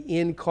 This is the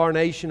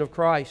incarnation of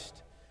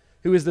Christ,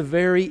 who is the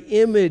very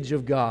image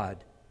of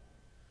God.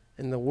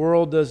 And the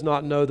world does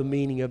not know the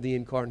meaning of the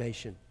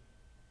incarnation.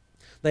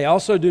 They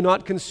also do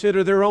not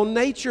consider their own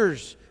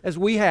natures, as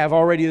we have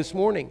already this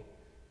morning.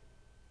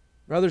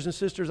 Brothers and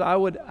sisters, I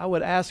would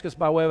ask us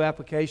by way of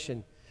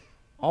application,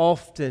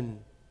 often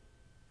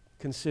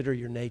consider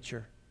your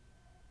nature.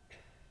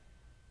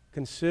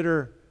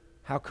 Consider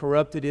how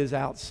corrupt it is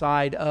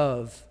outside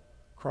of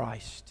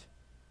Christ.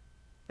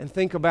 And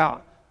think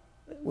about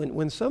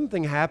when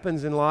something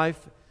happens in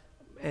life,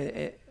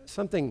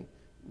 something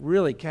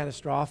really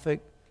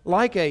catastrophic,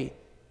 like a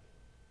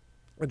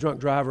drunk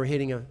driver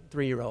hitting a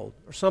 3-year-old,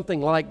 or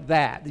something like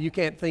that you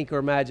can't think or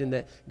imagine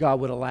that God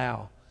would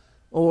allow.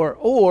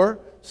 Or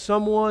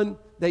someone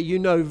that you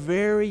know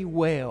very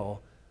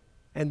well,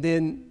 and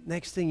then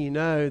next thing you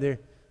know,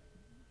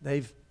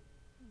 they've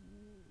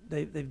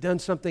done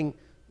something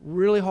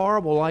really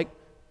horrible, like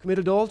commit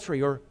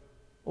adultery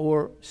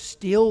or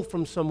steal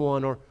from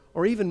someone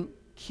or even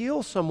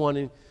kill someone.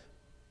 And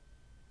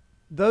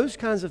those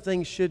kinds of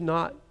things should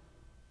not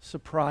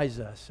surprise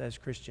us as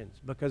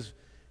Christians, because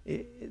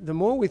the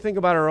more we think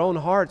about our own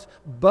hearts,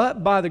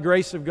 but by the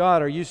grace of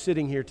God, are you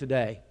sitting here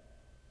today?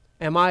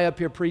 Am I up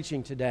here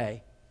preaching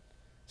today?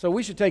 So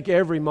we should take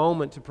every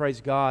moment to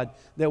praise God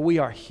that we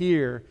are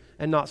here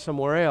and not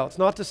somewhere else.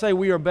 Not to say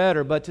we are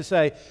better, but to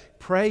say,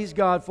 praise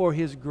God for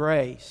His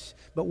grace.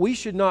 But we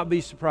should not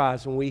be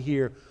surprised when we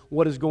hear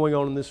what is going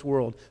on in this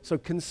world. So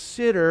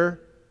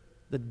consider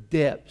the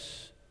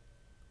depths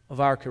of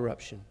our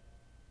corruption.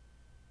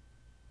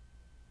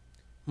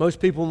 Most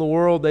people in the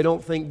world, they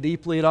don't think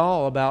deeply at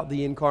all about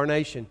the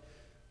incarnation.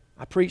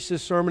 I preached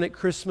this sermon at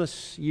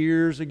Christmas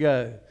years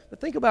ago. But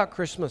think about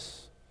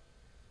Christmas.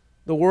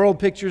 The world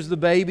pictures the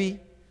baby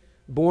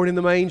born in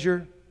the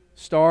manger,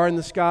 star in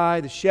the sky,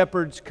 the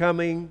shepherds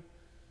coming,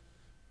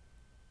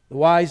 the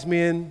wise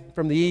men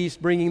from the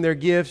east bringing their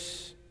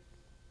gifts.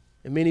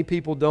 And many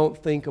people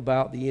don't think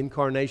about the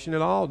incarnation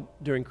at all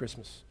during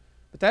Christmas.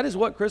 But that is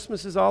what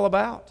Christmas is all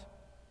about.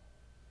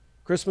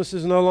 Christmas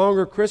is no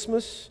longer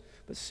Christmas,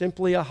 but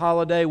simply a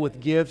holiday with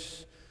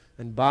gifts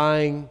and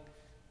buying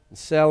and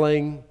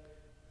selling,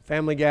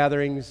 family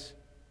gatherings,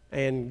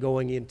 and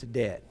going into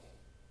debt.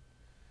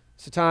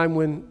 It's a time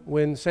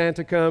when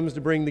Santa comes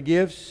to bring the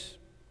gifts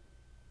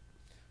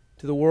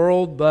to the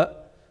world,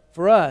 but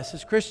for us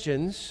as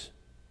Christians,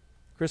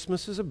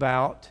 Christmas is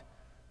about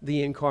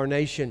the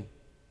incarnation.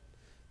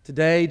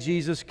 Today,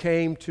 Jesus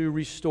came to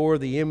restore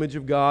the image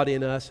of God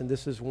in us, and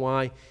this is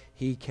why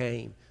He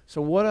came.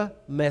 So what a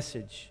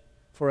message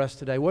for us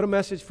today. What a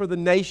message for the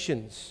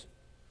nations.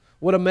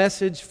 What a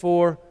message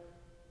for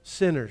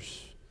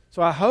sinners.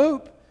 So I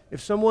hope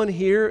if someone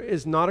here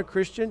is not a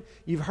Christian,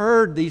 you've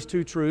heard these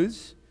two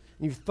truths,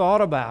 and you've thought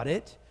about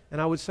it,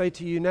 and I would say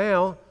to you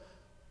now,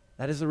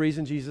 that is the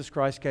reason Jesus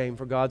Christ came.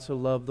 For God so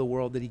loved the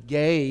world that He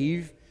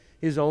gave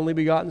His only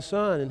begotten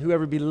Son, and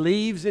whoever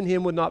believes in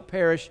Him would not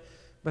perish,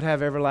 but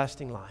have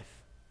everlasting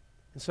life.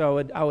 And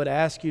so I would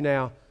ask you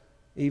now,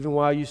 even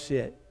while you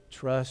sit,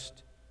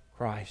 trust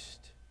Christ.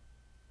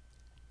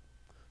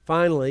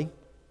 Finally,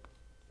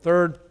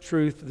 third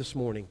truth this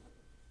morning,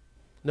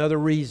 another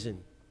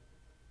reason.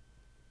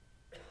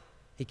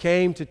 He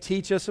came to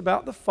teach us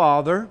about the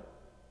Father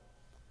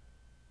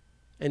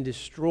and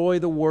destroy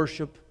the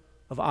worship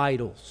of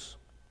idols.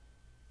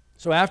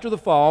 So after the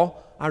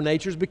fall, our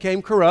natures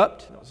became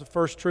corrupt. That was the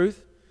first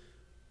truth.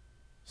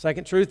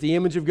 Second truth, the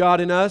image of God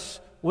in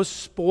us was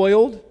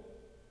spoiled,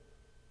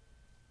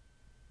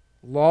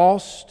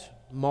 lost,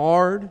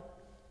 marred.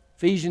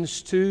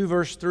 Ephesians 2,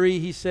 verse 3,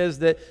 he says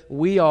that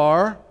we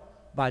are,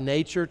 by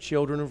nature,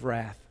 children of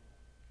wrath.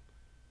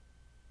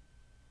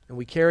 And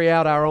we carry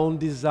out our own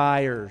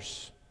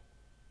desires.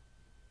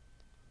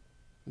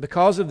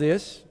 Because of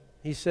this,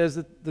 He says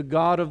that the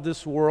God of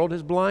this world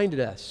has blinded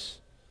us.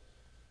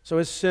 So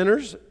as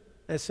sinners,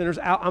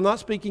 I'm not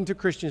speaking to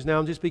Christians now,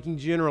 I'm just speaking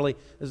generally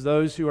as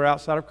those who are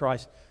outside of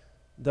Christ,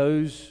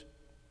 those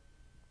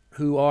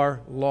who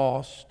are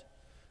lost.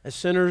 As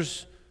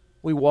sinners,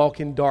 we walk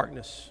in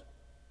darkness.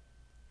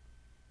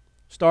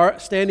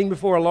 Standing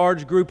before a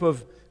large group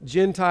of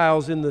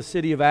Gentiles in the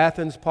city of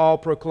Athens, Paul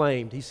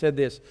proclaimed, he said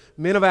this,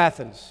 "Men of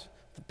Athens,"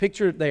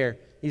 picture it there.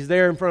 He's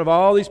there in front of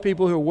all these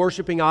people who are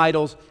worshiping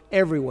idols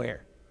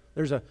everywhere.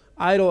 There's an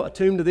idol, a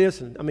tomb to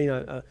this, and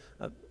a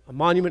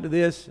monument to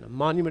this, and a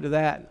monument to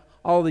that, and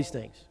all these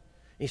things.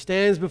 He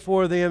stands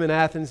before them in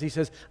Athens. He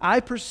says,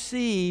 "I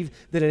perceive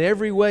that in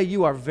every way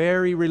you are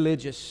very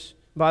religious."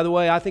 By the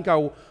way, I think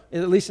at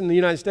least in the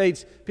United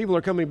States, people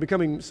are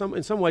becoming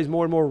in some ways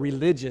more and more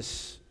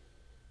religious.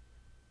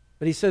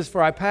 But he says,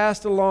 "For I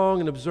passed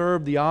along and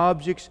observed the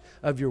objects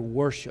of your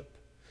worship.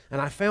 And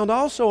I found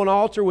also an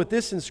altar with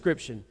this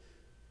inscription,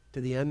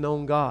 to the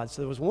unknown God."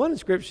 So there was one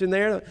inscription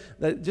there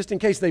that just in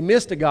case they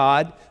missed a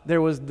God,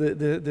 there was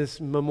this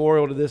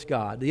memorial to this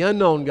God, the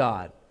unknown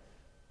God.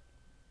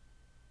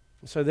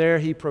 So there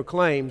he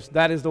proclaims,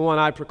 "That is the one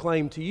I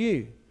proclaim to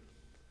you."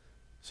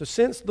 So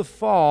since the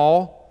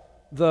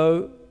fall,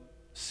 though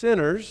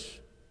sinners,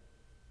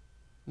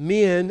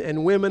 men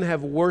and women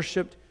have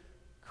worshiped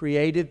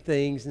created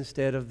things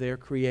instead of their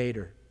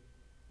Creator.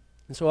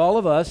 And so all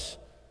of us,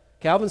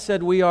 Calvin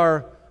said we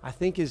are,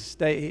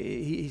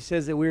 he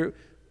says that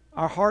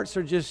our hearts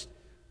are just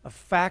a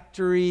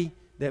factory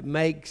that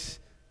makes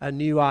a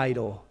new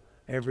idol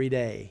every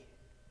day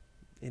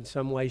in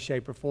some way,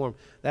 shape, or form.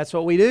 That's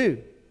what we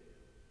do.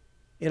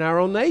 In our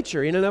own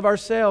nature, in and of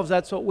ourselves,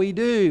 that's what we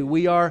do.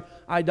 We are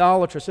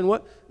idolatrous. And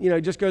what,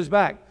 it just goes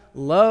back.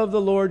 Love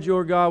the Lord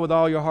your God with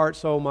all your heart,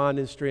 soul, mind,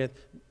 and strength.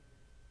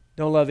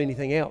 Don't love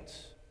anything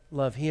else.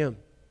 Love Him.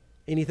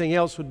 Anything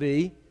else would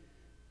be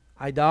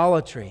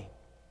idolatry.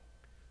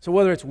 So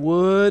whether it's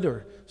wood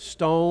or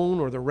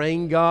stone or the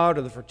rain god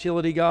or the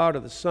fertility god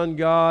or the sun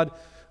god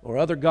or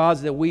other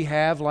gods that we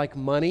have like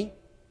money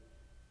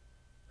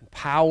and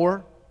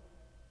power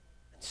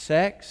and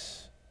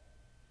sex,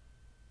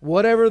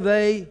 whatever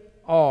they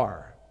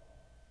are,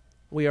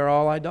 we are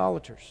all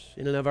idolaters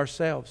in and of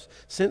ourselves.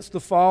 Since the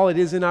fall, it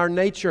is in our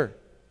nature.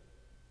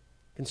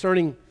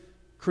 Concerning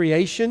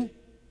creation,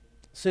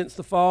 since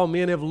the fall,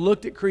 men have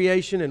looked at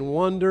creation and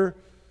wonder,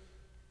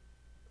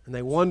 and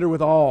they wonder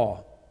with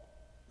awe,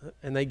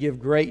 and they give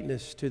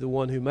greatness to the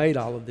one who made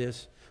all of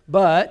this.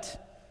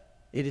 But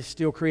it is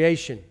still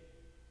creation.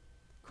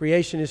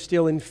 Creation is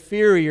still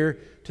inferior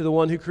to the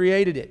one who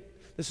created it.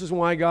 This is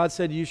why God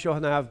said, "You shall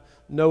have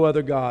no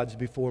other gods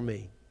before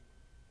me."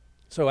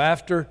 So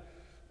after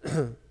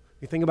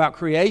you think about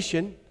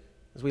creation,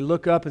 as we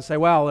look up and say,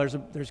 wow,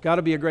 there's got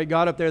to be a great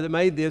God up there that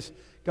made this,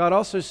 God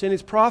also sent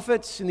His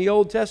prophets in the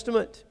Old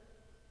Testament.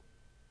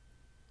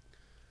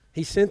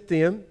 He sent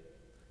them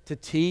to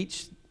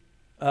teach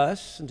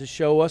us and to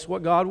show us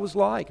what God was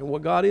like and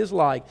what God is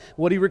like,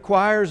 what He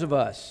requires of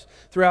us.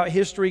 Throughout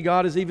history,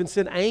 God has even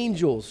sent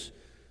angels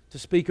to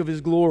speak of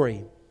His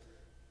glory.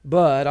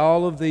 But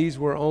all of these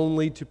were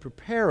only to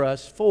prepare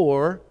us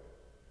for,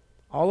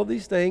 all of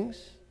these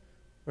things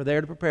are there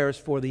to prepare us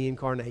for the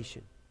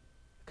incarnation,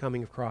 the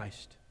coming of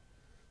Christ.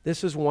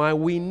 This is why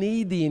we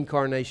need the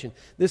incarnation.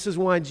 This is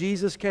why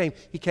Jesus came.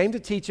 He came to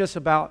teach us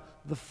about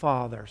the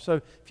Father. So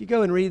if you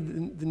go and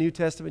read the New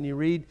Testament and you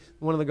read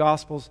one of the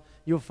Gospels,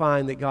 you'll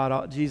find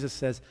that Jesus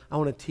says, "I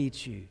want to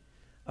teach you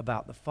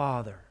about the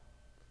Father."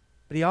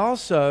 But He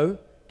also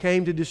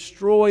came to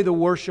destroy the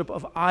worship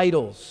of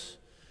idols.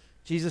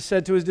 Jesus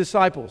said to His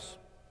disciples,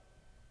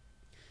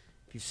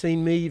 "If you've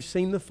seen me, you've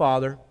seen the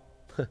Father."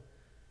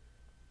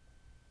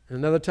 And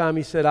another time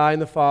He said, "I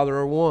and the Father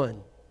are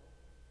one."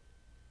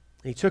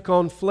 He took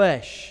on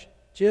flesh,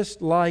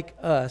 just like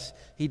us.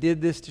 He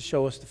did this to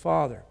show us the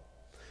Father.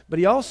 But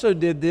He also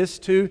did this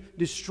to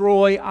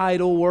destroy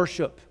idol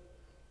worship.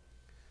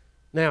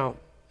 Now,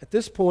 at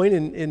this point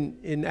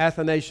in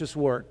Athanasius'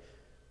 work,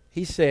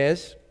 he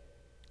says,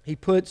 he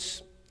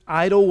puts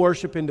idol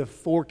worship into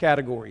 4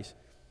 categories.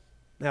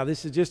 Now,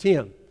 this is just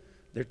him.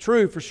 They're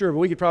true for sure, but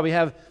we could probably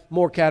have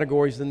more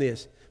categories than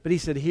this. But he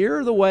said, here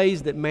are the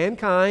ways that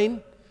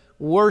mankind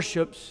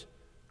worships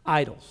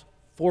idols.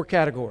 4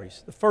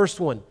 categories. The first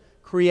one,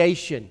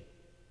 creation.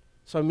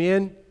 So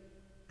men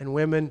and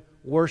women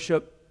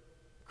worship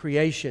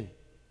creation,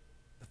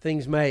 the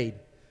things made.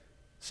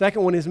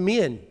 Second one is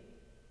men.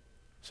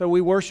 So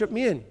we worship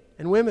men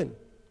and women.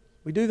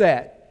 We do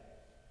that.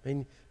 I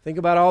mean, think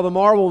about all the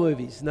Marvel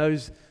movies.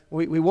 And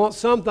we want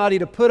somebody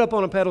to put up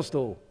on a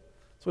pedestal.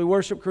 So we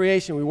worship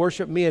creation. We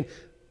worship men.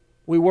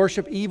 We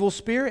worship evil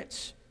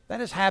spirits. That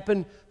has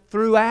happened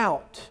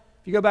throughout.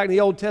 If you go back to the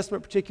Old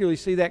Testament particularly, you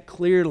see that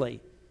clearly.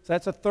 So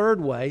that's a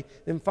third way.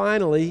 Then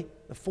finally,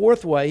 the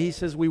fourth way, he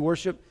says we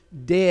worship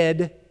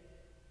dead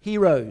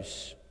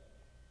heroes.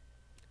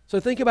 So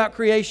think about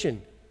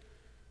creation.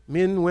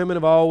 Men and women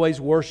have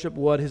always worshiped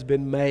what has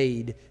been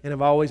made and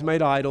have always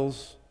made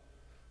idols.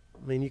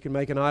 I mean, you can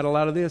make an idol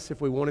out of this if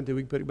we wanted to.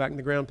 We can put it back in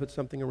the ground, put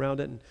something around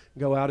it, and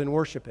go out and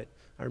worship it.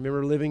 I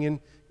remember living in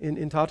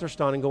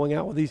Tatarstan and going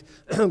out with these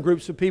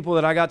groups of people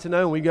that I got to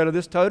know, and we'd go to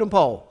this totem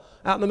pole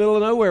out in the middle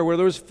of nowhere where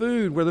there was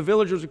food, where the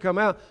villagers would come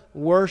out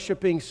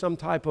worshiping some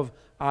type of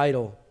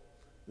idol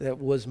that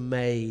was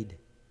made.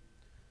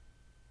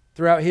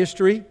 Throughout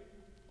history,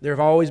 there have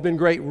always been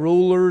great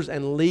rulers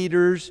and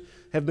leaders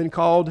have been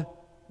called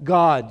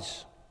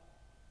gods,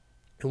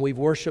 and we've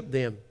worshiped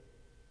them.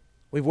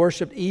 We've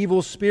worshiped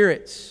evil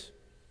spirits.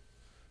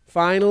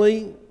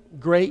 Finally,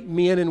 great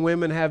men and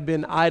women have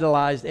been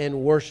idolized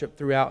and worshiped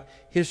throughout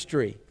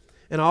history.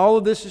 And all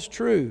of this is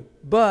true,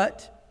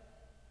 but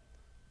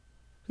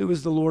who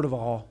is the Lord of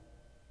all?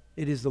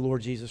 It is the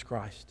Lord Jesus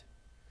Christ.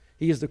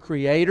 He is the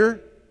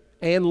Creator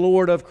and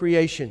Lord of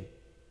creation.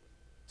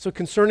 So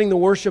concerning the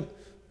worship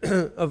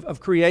of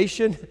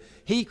creation,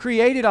 He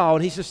created all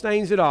and He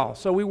sustains it all.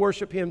 So we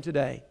worship Him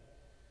today.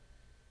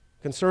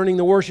 Concerning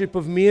the worship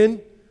of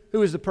men,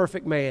 who is the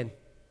perfect man?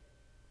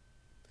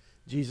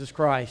 Jesus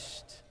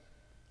Christ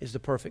is the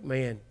perfect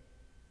man.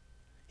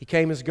 He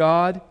came as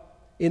God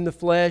in the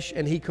flesh,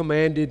 and He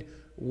commanded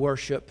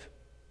worship.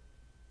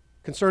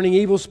 Concerning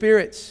evil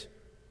spirits,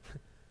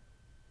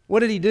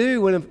 what did He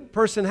do when a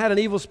person had an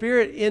evil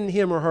spirit in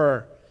him or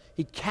her?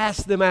 He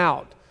cast them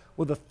out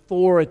with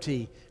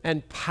authority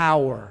and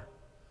power.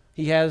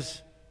 He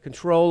has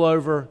control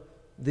over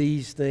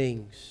these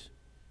things.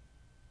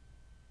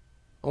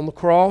 On the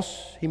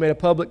cross, He made a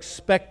public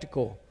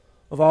spectacle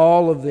of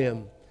all of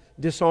them,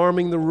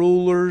 disarming the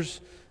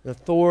rulers and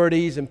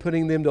authorities and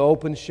putting them to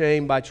open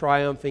shame by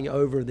triumphing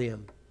over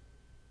them.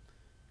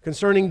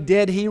 Concerning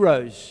dead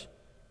heroes,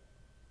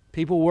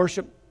 people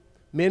worship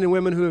men and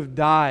women who have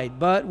died,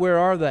 but where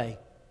are they?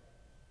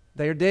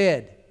 They are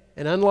dead.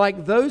 And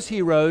unlike those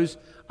heroes,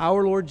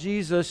 our Lord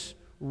Jesus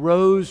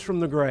rose from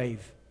the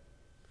grave.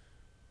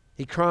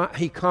 He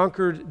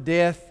conquered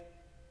death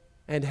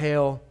and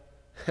hell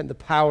and the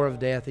power of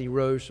death. He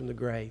rose from the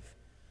grave.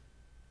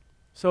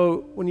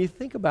 So when you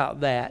think about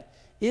that,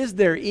 is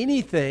there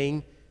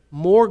anything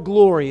more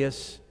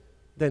glorious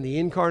than the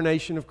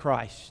incarnation of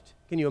Christ?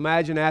 Can you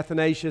imagine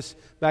Athanasius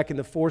back in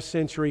the 4th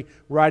century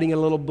writing a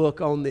little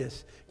book on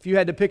this? If you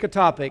had to pick a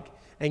topic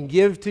and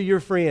give to your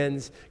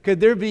friends, could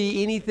there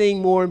be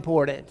anything more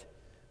important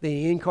than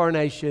the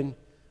incarnation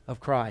of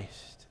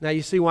Christ? Now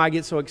you see why I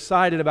get so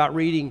excited about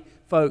reading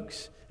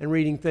folks and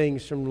reading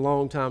things from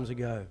long times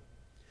ago.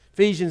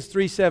 Ephesians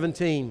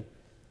 3:17,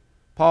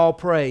 Paul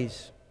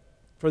prays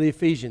for the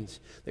Ephesians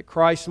that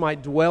Christ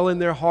might dwell in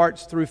their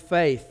hearts through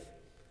faith,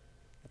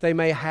 that they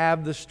may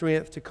have the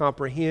strength to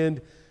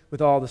comprehend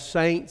with all the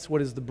saints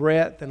what is the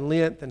breadth and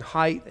length and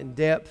height and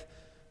depth,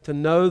 to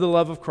know the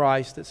love of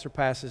Christ that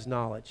surpasses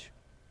knowledge,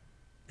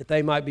 that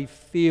they might be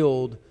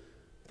filled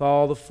with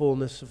all the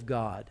fullness of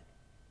God.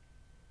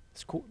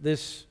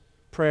 This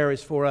prayer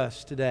is for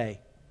us today.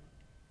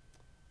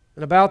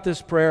 And about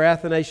this prayer,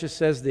 Athanasius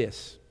says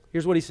this.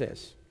 Here's what he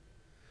says.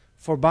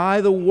 For by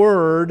the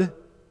Word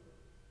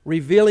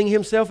revealing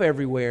Himself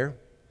everywhere,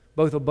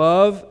 both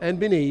above and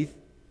beneath,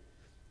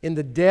 in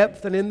the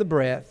depth and in the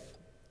breadth,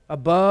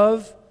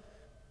 above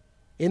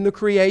in the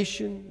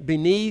creation,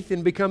 beneath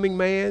in becoming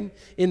man,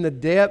 in the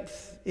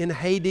depth in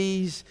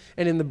Hades,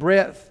 and in the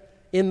breadth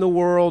in the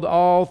world,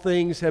 all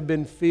things have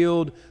been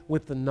filled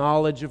with the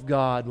knowledge of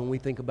God when we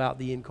think about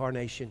the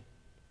incarnation.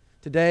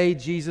 Today,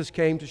 Jesus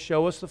came to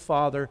show us the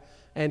Father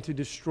and to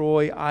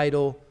destroy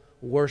idol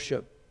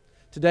worship.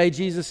 Today,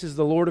 Jesus is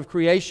the Lord of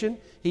creation.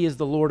 He is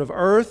the Lord of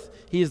earth.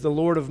 He is the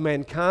Lord of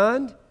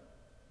mankind,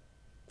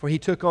 for He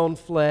took on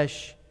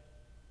flesh.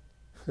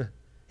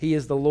 He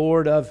is the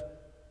Lord of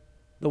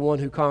the one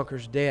who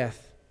conquers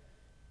death.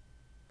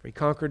 For He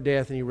conquered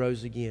death and He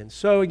rose again.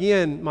 So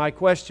again, my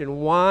question,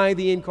 why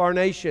the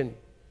incarnation?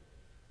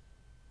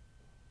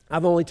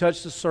 I've only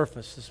touched the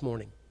surface this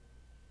morning.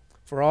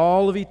 For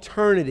all of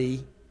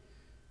eternity,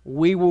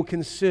 we will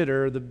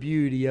consider the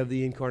beauty of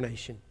the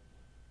incarnation.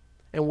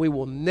 And we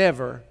will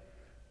never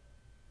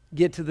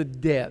get to the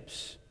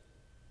depths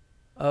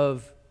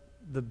of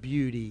the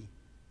beauty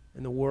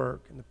and the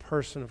work and the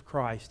person of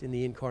Christ in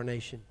the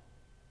incarnation.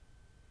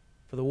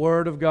 For the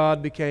Word of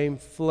God became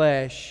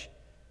flesh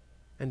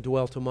and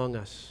dwelt among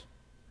us.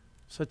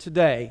 So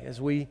today, as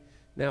we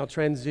now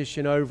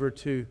transition over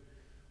to,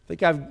 I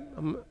think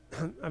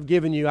I've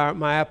given you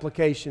my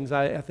applications,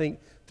 I think,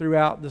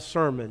 throughout the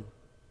sermon.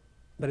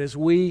 But as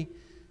we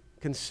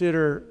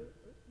consider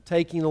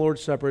taking the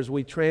Lord's Supper, as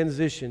we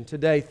transition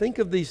today, think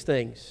of these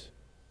things.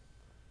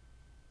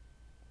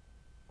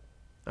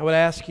 I would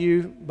ask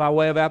you, by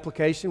way of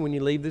application, when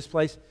you leave this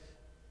place,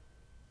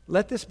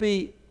 let this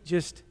be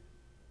just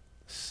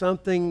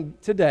something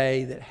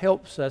today that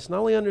helps us not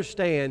only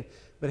understand,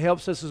 but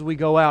helps us as we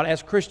go out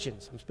as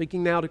Christians. I'm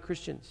speaking now to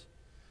Christians,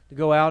 to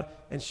go out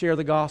and share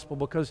the gospel,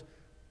 because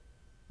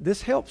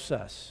this helps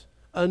us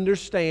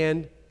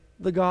understand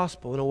the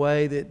gospel in a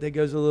way that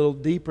goes a little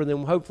deeper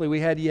than hopefully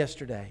we had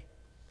yesterday.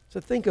 So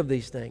think of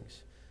these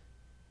things.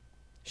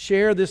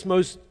 Share this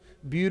most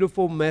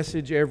beautiful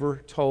message ever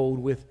told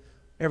with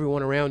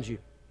everyone around you.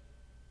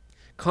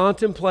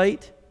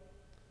 Contemplate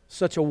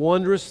such a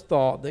wondrous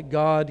thought that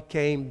God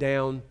came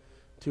down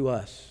to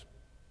us.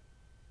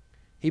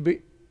 He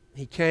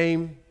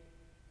came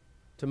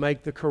to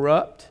make the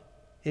corrupt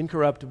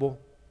incorruptible.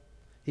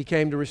 He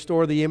came to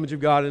restore the image of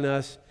God in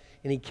us,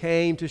 and He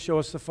came to show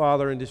us the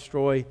Father and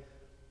destroy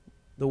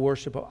the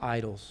worship of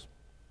idols.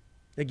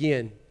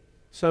 Again,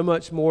 so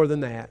much more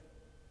than that.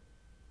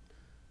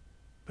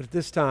 But at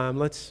this time,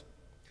 let's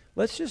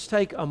just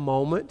take a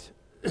moment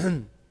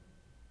to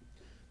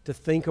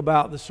think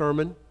about the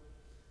sermon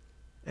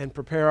and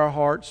prepare our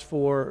hearts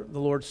for the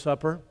Lord's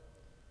Supper.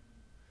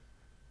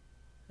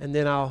 And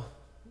then I'll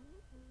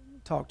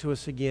talk to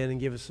us again and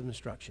give us some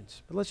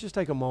instructions. But let's just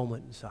take a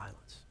moment in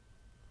silence.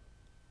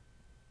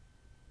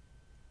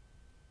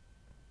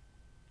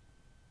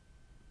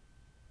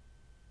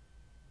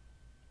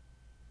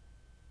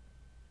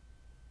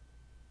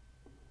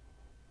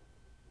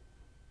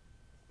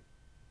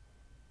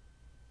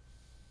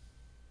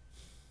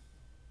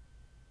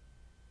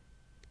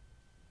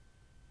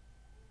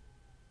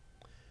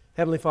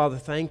 Heavenly Father,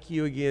 thank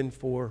you again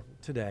for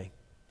today.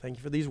 Thank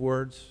you for these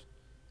words.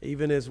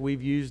 Even as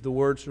we've used the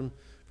words from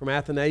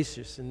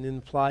Athanasius and then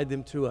applied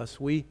them to us,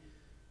 we,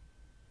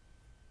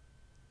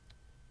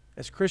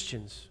 as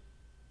Christians,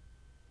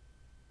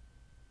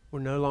 we're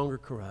no longer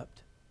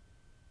corrupt.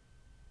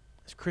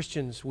 As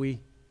Christians,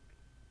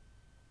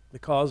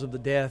 because of the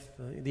death,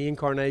 the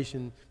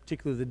incarnation,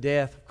 particularly the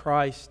death of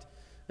Christ,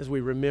 as we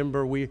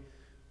remember, we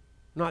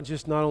not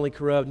only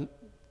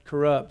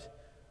corrupt,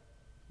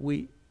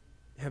 we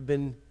have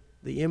been,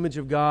 the image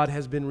of God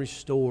has been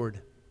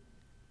restored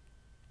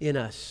in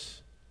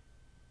us.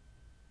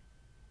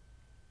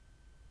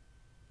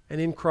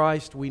 And in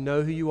Christ, we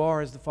know who you are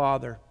as the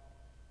Father.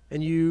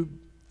 And you,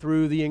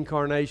 through the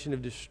incarnation,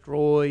 have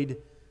destroyed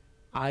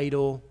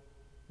idol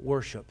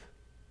worship.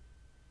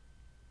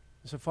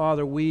 So,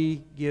 Father,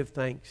 we give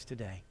thanks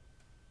today.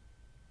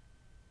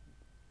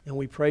 And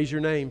we praise your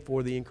name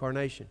for the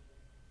incarnation.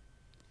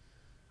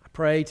 I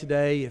pray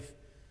today, if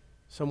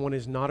someone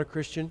is not a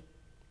Christian,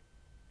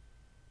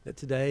 that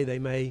today they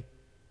may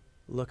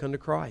look unto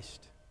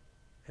Christ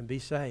and be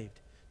saved.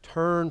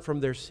 Turn from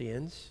their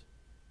sins,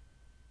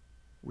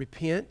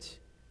 repent,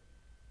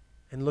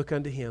 and look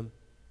unto Him.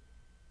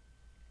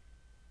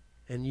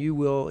 And you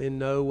will in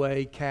no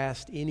way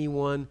cast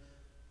anyone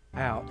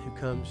out who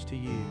comes to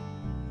you.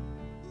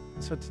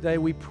 And so today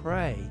we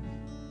pray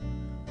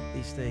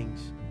these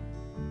things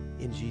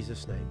in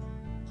Jesus' name.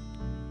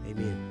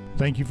 Amen.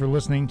 Thank you for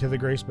listening to the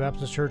Grace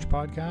Baptist Church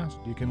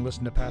podcast. You can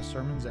listen to past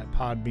sermons at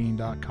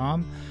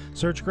podbean.com.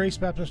 Search Grace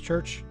Baptist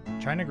Church,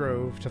 China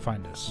Grove to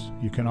find us.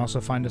 You can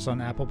also find us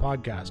on Apple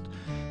Podcast.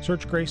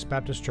 Search Grace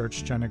Baptist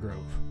Church, China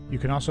Grove. You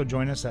can also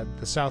join us at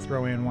the South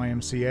Rowan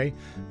YMCA,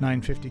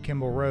 950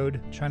 Kimball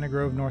Road, China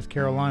Grove, North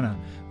Carolina.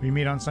 We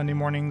meet on Sunday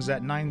mornings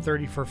at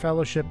 9:30 for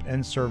fellowship,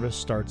 and service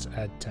starts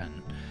at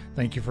 10.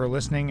 Thank you for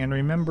listening, and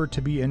remember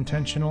to be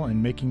intentional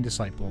in making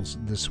disciples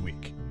this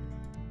week.